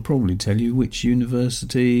 and it'll probably tell you which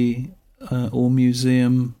university or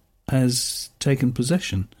museum has taken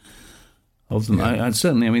possession of them. Yeah. I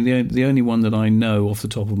certainly, the only one that I know off the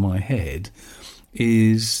top of my head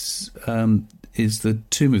is the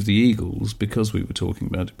Tomb of the Eagles, because we were talking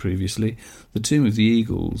about it previously. The Tomb of the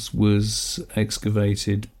Eagles was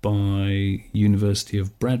excavated by University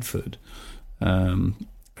of Bradford.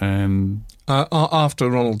 After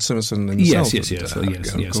Ronald Simpson himself. Yes. I mean,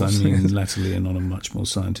 latterly and on a much more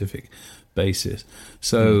scientific basis.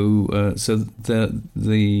 So,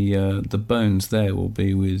 the bones there will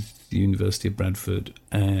be with the University of Bradford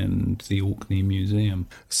and the Orkney Museum.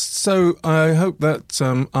 So I hope that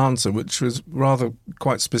answer, which was rather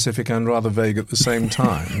quite specific and rather vague at the same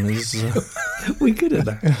time, is we're good at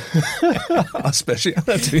that. Our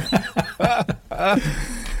speciality.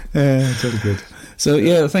 Yeah, totally good.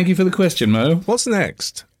 So, thank you for the question, Mo. What's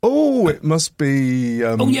next? Oh, it must be...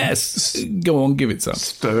 oh, yes. Go on, give it some.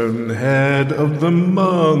 Stonehead of the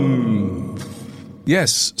Month.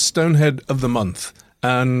 Yes, Stonehead of the Month.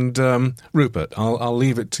 And, Rupert, I'll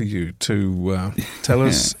leave it to you to tell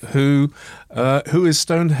us who is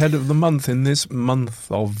Stonehead of the Month in this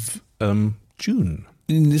month of June.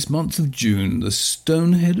 In this month of June, the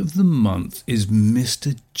Stonehead of the Month is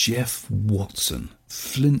Mr. Jeff Watson,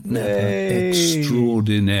 Flint Napper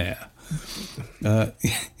extraordinaire.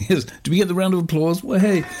 Yes. Do we get the round of applause? Well,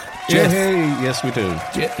 hey, Jeff. Hey, yes, we do.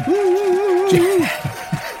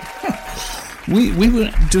 We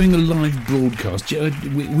were doing a live broadcast.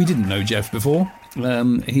 We didn't know Jeff before.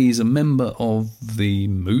 He's a member of the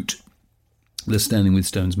Moot, the Standing with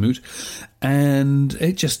Stones Moot, and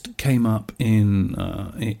it just came up in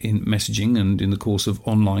messaging and in the course of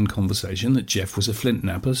online conversation that Jeff was a Flint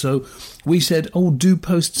Napper. So we said, do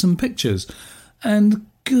post some pictures. And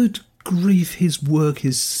good grief, his work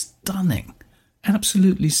is stunning,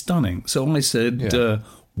 absolutely stunning. So I said,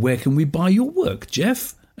 where can we buy your work,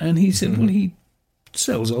 Jeff? And he said, well, he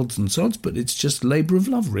sells odds and sods, but it's just labour of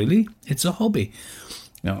love, really. It's a hobby.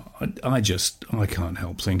 Now, I can't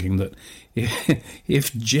help thinking that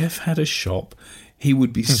if Jeff had a shop, he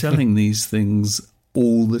would be selling these things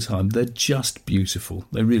all the time. They're just beautiful.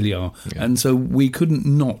 They really are. Yeah. And so we couldn't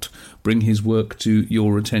not bring his work to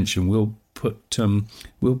your attention. We'll put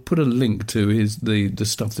a link to the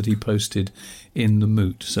stuff that he posted in the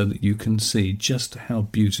Moot so that you can see just how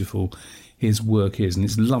beautiful his work is. And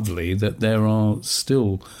it's lovely that there are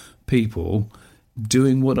still people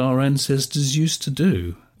doing what our ancestors used to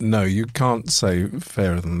do. No, you can't say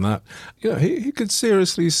fairer than that. He could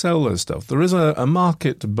seriously sell those stuff. There is a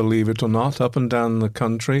market, believe it or not, up and down the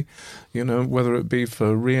country, whether it be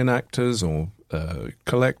for reenactors or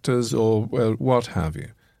collectors or what have you.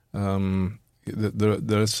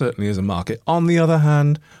 There certainly is a market. On the other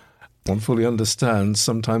hand, one fully understands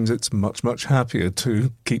sometimes it's much, much happier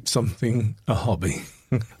to keep something a hobby.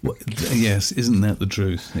 Well, yes, isn't that the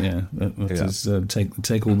truth? Yeah, just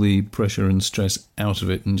take all the pressure and stress out of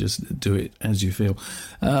it and just do it as you feel.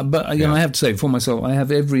 But I have to say, for myself, I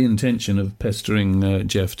have every intention of pestering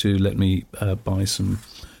Jeff to let me buy some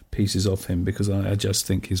pieces off him, because I just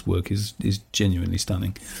think his work is genuinely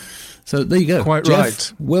stunning. So there you go. Quite Jeff,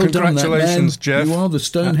 right. Well Congratulations, done, man. Jeff. You are the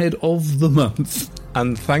Stonehead of the Month.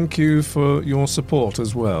 And thank you for your support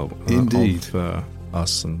as well. Indeed. Of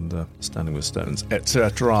us and Standing with Stones,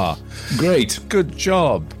 etc. Great. Good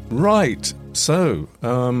job. Right. So,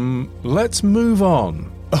 let's move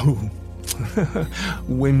on. Oh,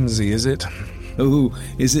 whimsy, is it? Oh,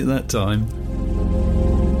 is it that time?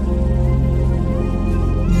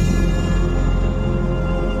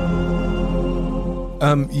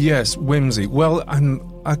 Yes, whimsy. Well, I'm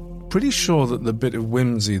pretty sure that the bit of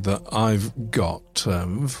whimsy that I've got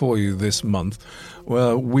for you this month,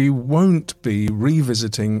 well, we won't be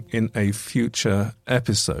revisiting in a future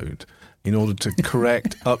episode in order to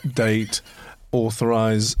correct, update,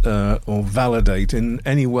 authorise or validate in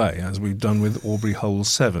any way, as we've done with Aubrey Hole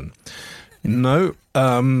 7. No.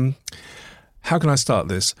 How can I start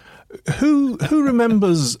this? Who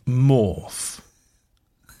remembers Morph?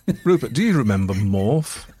 Rupert, do you remember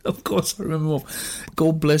Morph? Of course, I remember more.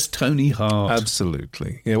 God bless Tony Hart.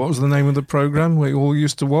 Absolutely. Yeah. What was the name of the program we all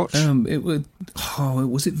used to watch? It was.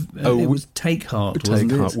 It was Take Heart.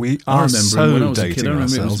 Wasn't Heart. it? We are so dating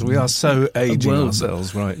ourselves. We are so aging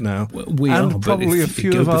ourselves right now. We are. Probably a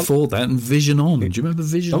few of our before that, and Vision On. Do you remember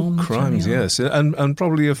Vision On? Oh, crimes, yes, and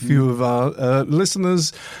probably a few of our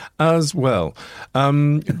listeners as well.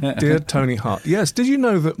 Dear Tony Hart. Yes. Did you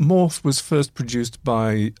know that Morph was first produced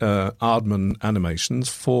by Aardman Animations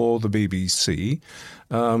for the BBC?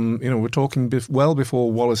 We're talking well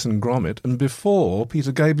before Wallace and Gromit and before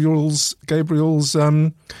Peter Gabriel's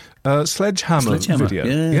Sledgehammer video,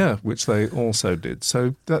 yeah, which they also did.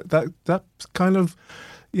 So that kind of,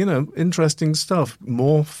 interesting stuff.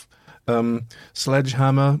 Morph,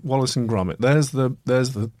 Sledgehammer, Wallace and Gromit. There's the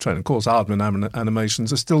trend. Of course, Aardman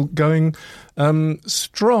Animations are still going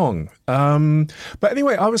strong. But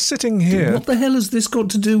anyway, I was sitting here. What the hell has this got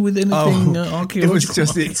to do with anything archaeological?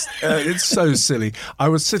 It's so silly. I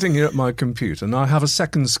was sitting here at my computer, and I have a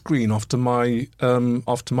second screen off to my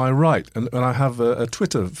right, and I have a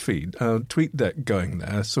Twitter feed, a tweet deck going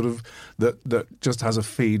there, sort of that just has a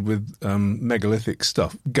feed with megalithic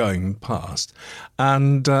stuff going past,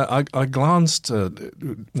 and I glanced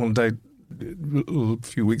one day, a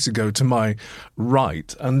few weeks ago, to my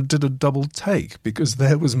right and did a double take because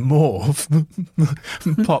there was Morph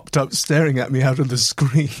popped up staring at me out of the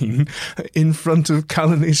screen in front of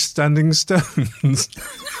Callanish Standing Stones.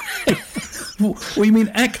 What, you mean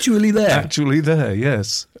actually there? Actually there,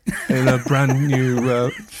 yes. In a brand new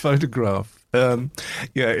photograph.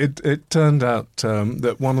 It turned out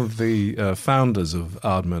that one of the founders of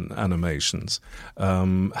Aardman Animations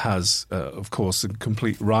has, of course,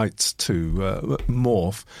 complete rights to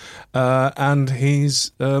Morph, and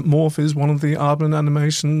Morph is one of the Aardman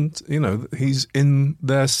Animations. He's in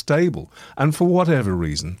their stable, and for whatever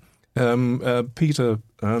reason, Peter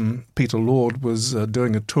Lord was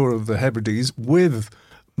doing a tour of the Hebrides with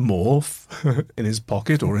Morph in his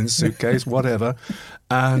pocket or in his suitcase, whatever,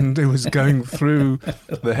 and it was going through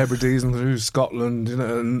the Hebrides and through Scotland,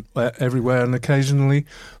 and everywhere, and occasionally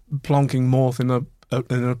plonking Morph in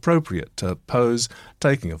an appropriate pose,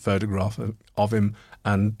 taking a photograph of him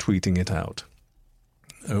and tweeting it out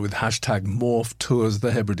with hashtag Morph Tours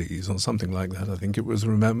the Hebrides or something like that. I think it was.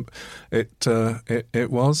 It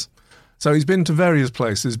was. So he's been to various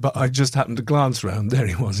places, but I just happened to glance around. There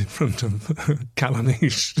he was in front of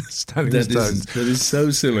Callanish Standing Stones. That is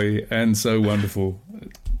so silly and so wonderful.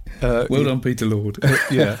 Well done, Peter Lord.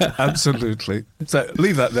 Yeah, absolutely. So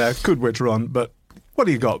leave that there. Could witter on, but what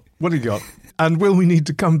do you got? And will we need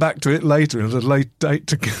to come back to it later at a late date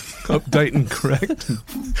to update and correct and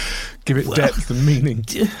give it depth and meaning?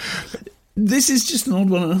 This is just an odd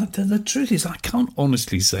one. The truth is, I can't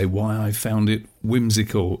honestly say why I found it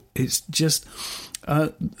whimsical. It's just,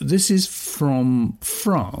 this is from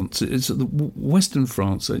France. It's Western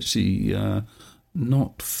France, actually,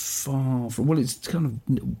 not far from, well, it's kind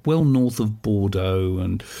of well north of Bordeaux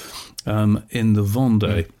and in the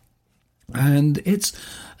Vendée. And it's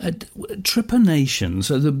trepanation,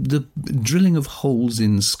 so the drilling of holes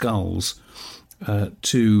in skulls,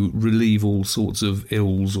 to relieve all sorts of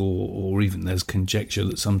ills, or even there's conjecture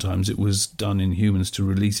that sometimes it was done in humans to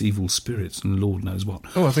release evil spirits and Lord knows what.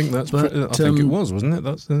 Oh, I think I think it was, wasn't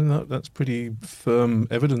it? That's pretty firm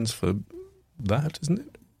evidence for that, isn't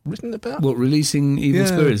it? Written about? What, releasing evil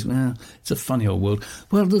spirits? Well, it's a funny old world.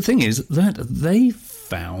 Well, the thing is that they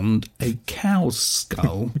found a cow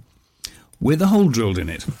skull with a hole drilled in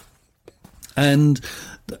it. And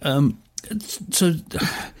so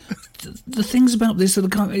the things about this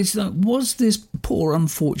is that, was this poor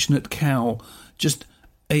unfortunate cow just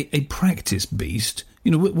a practice beast?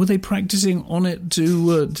 Were they practicing on it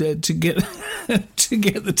to get to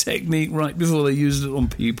get the technique right before they used it on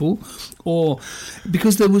people, or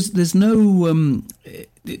because there's no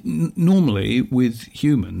normally with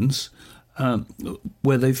humans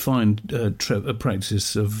where they find a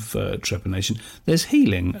practice of trepanation, there's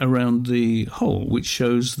healing around the hole, which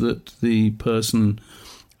shows that the person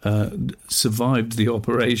survived the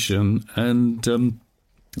operation and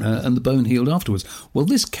the bone healed afterwards. Well,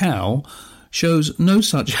 this cow shows no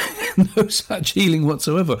such healing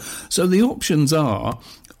whatsoever. So the options are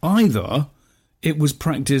either it was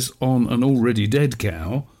practice on an already dead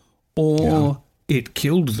cow, or it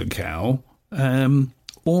killed the cow,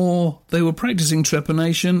 or they were practicing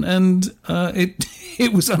trepanation and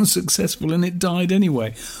it was unsuccessful and it died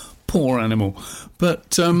anyway. Poor animal.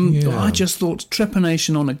 But I just thought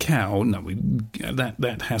trepanation on a cow, no,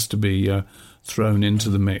 that has to be thrown into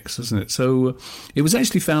the mix, hasn't it? So it was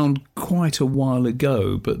actually found quite a while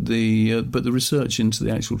ago, but the research into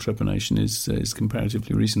the actual trepanation is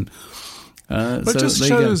comparatively recent. But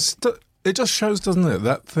it just shows, doesn't it,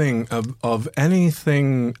 that thing of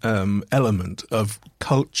anything element of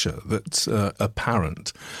culture that's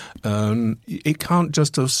apparent. It can't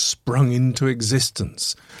just have sprung into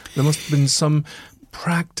existence. There must have been some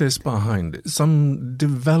practice behind it, some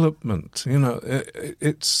development.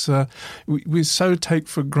 We so take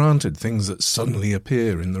for granted things that suddenly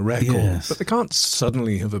appear in the record, yes. But they can't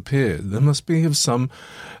suddenly have appeared. There must be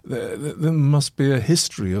there must be a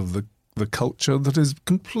history of the culture that is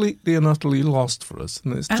completely and utterly lost for us,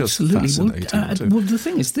 and it's Absolutely. just fascinating. Well, the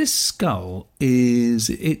thing is, this skull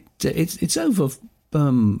it's over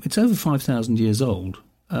 5,000 years old.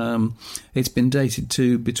 It's been dated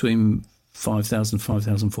to between 5,000 and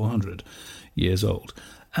 5,400 years old.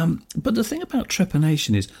 But the thing about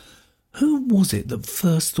trepanation is, who was it that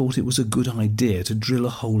first thought it was a good idea to drill a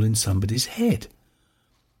hole in somebody's head?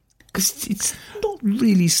 Because it's not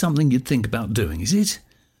really something you'd think about doing, is it?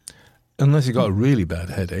 Unless you've got a really bad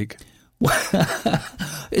headache.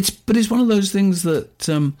 It's one of those things that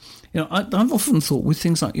I've often thought with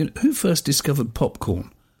things like, who first discovered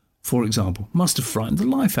popcorn, for example, must have frightened the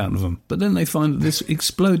life out of them. But then they find that this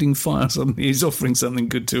exploding fire suddenly is offering something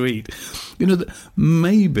good to eat. That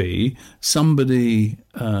maybe somebody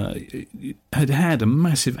had a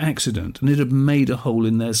massive accident and it had made a hole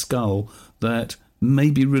in their skull that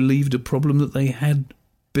maybe relieved a problem that they had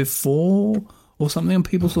before or something, and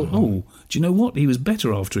people thought, oh, do you know what? He was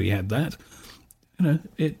better after he had that. Do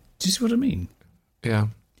you see what I mean? Yeah.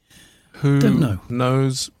 Who Don't know.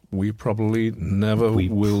 knows? We probably never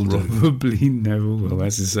will do. Probably never will. That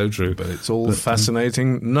is so true. But it's all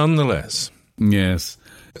fascinating nonetheless. Yes.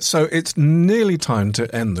 So it's nearly time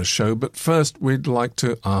to end the show, but first we'd like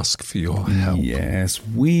to ask for your help. Yes,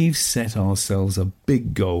 we've set ourselves a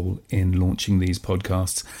big goal in launching these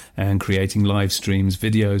podcasts and creating live streams,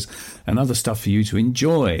 videos, and other stuff for you to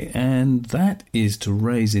enjoy, and that is to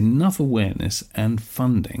raise enough awareness and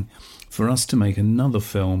funding for us to make another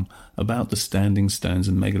film about the standing stones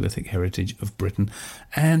and megalithic heritage of Britain,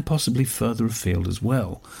 and possibly further afield as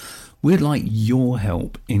well. We'd like your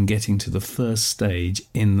help in getting to the first stage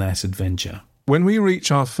in that adventure. When we reach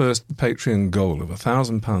our first Patreon goal of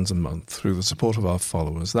 £1,000 a month through the support of our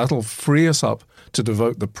followers, that'll free us up to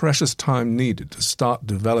devote the precious time needed to start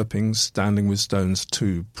developing Standing with Stones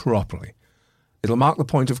 2 properly. It'll mark the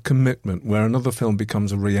point of commitment where another film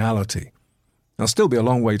becomes a reality. There'll still be a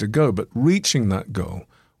long way to go, but reaching that goal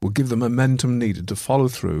will give the momentum needed to follow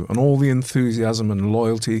through and all the enthusiasm and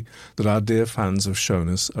loyalty that our dear fans have shown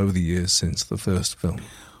us over the years since the first film.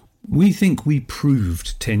 We think we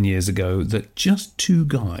proved 10 years ago that just two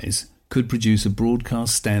guys could produce a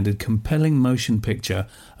broadcast standard compelling motion picture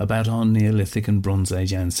about our Neolithic and Bronze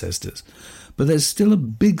Age ancestors. But there's still a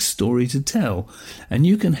big story to tell, and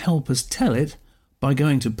you can help us tell it by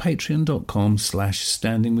going to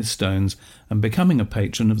patreon.com/standingwithstones and becoming a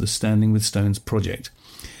patron of the Standing with Stones project.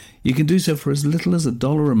 You can do so for as little as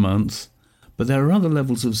 $1 a month, but there are other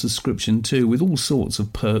levels of subscription too, with all sorts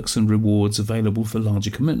of perks and rewards available for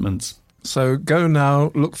larger commitments. So go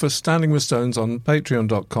now, look for Standing with Stones on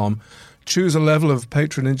patreon.com, choose a level of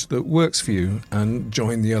patronage that works for you, and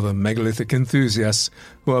join the other megalithic enthusiasts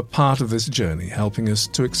who are part of this journey, helping us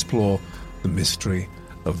to explore the mystery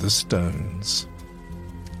of the stones.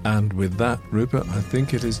 And with that, Rupert, I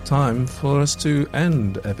think it is time for us to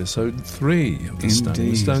end episode 3 of the Standing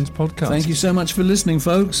with Stones podcast. Thank you so much for listening,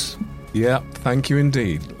 folks. Yeah, thank you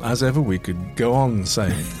indeed. As ever, we could go on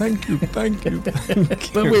saying thank you, thank you, thank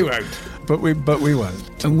you. But we won't. But we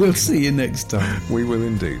won't. And we'll see you next time. We will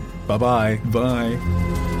indeed. Bye-bye.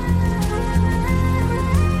 Bye.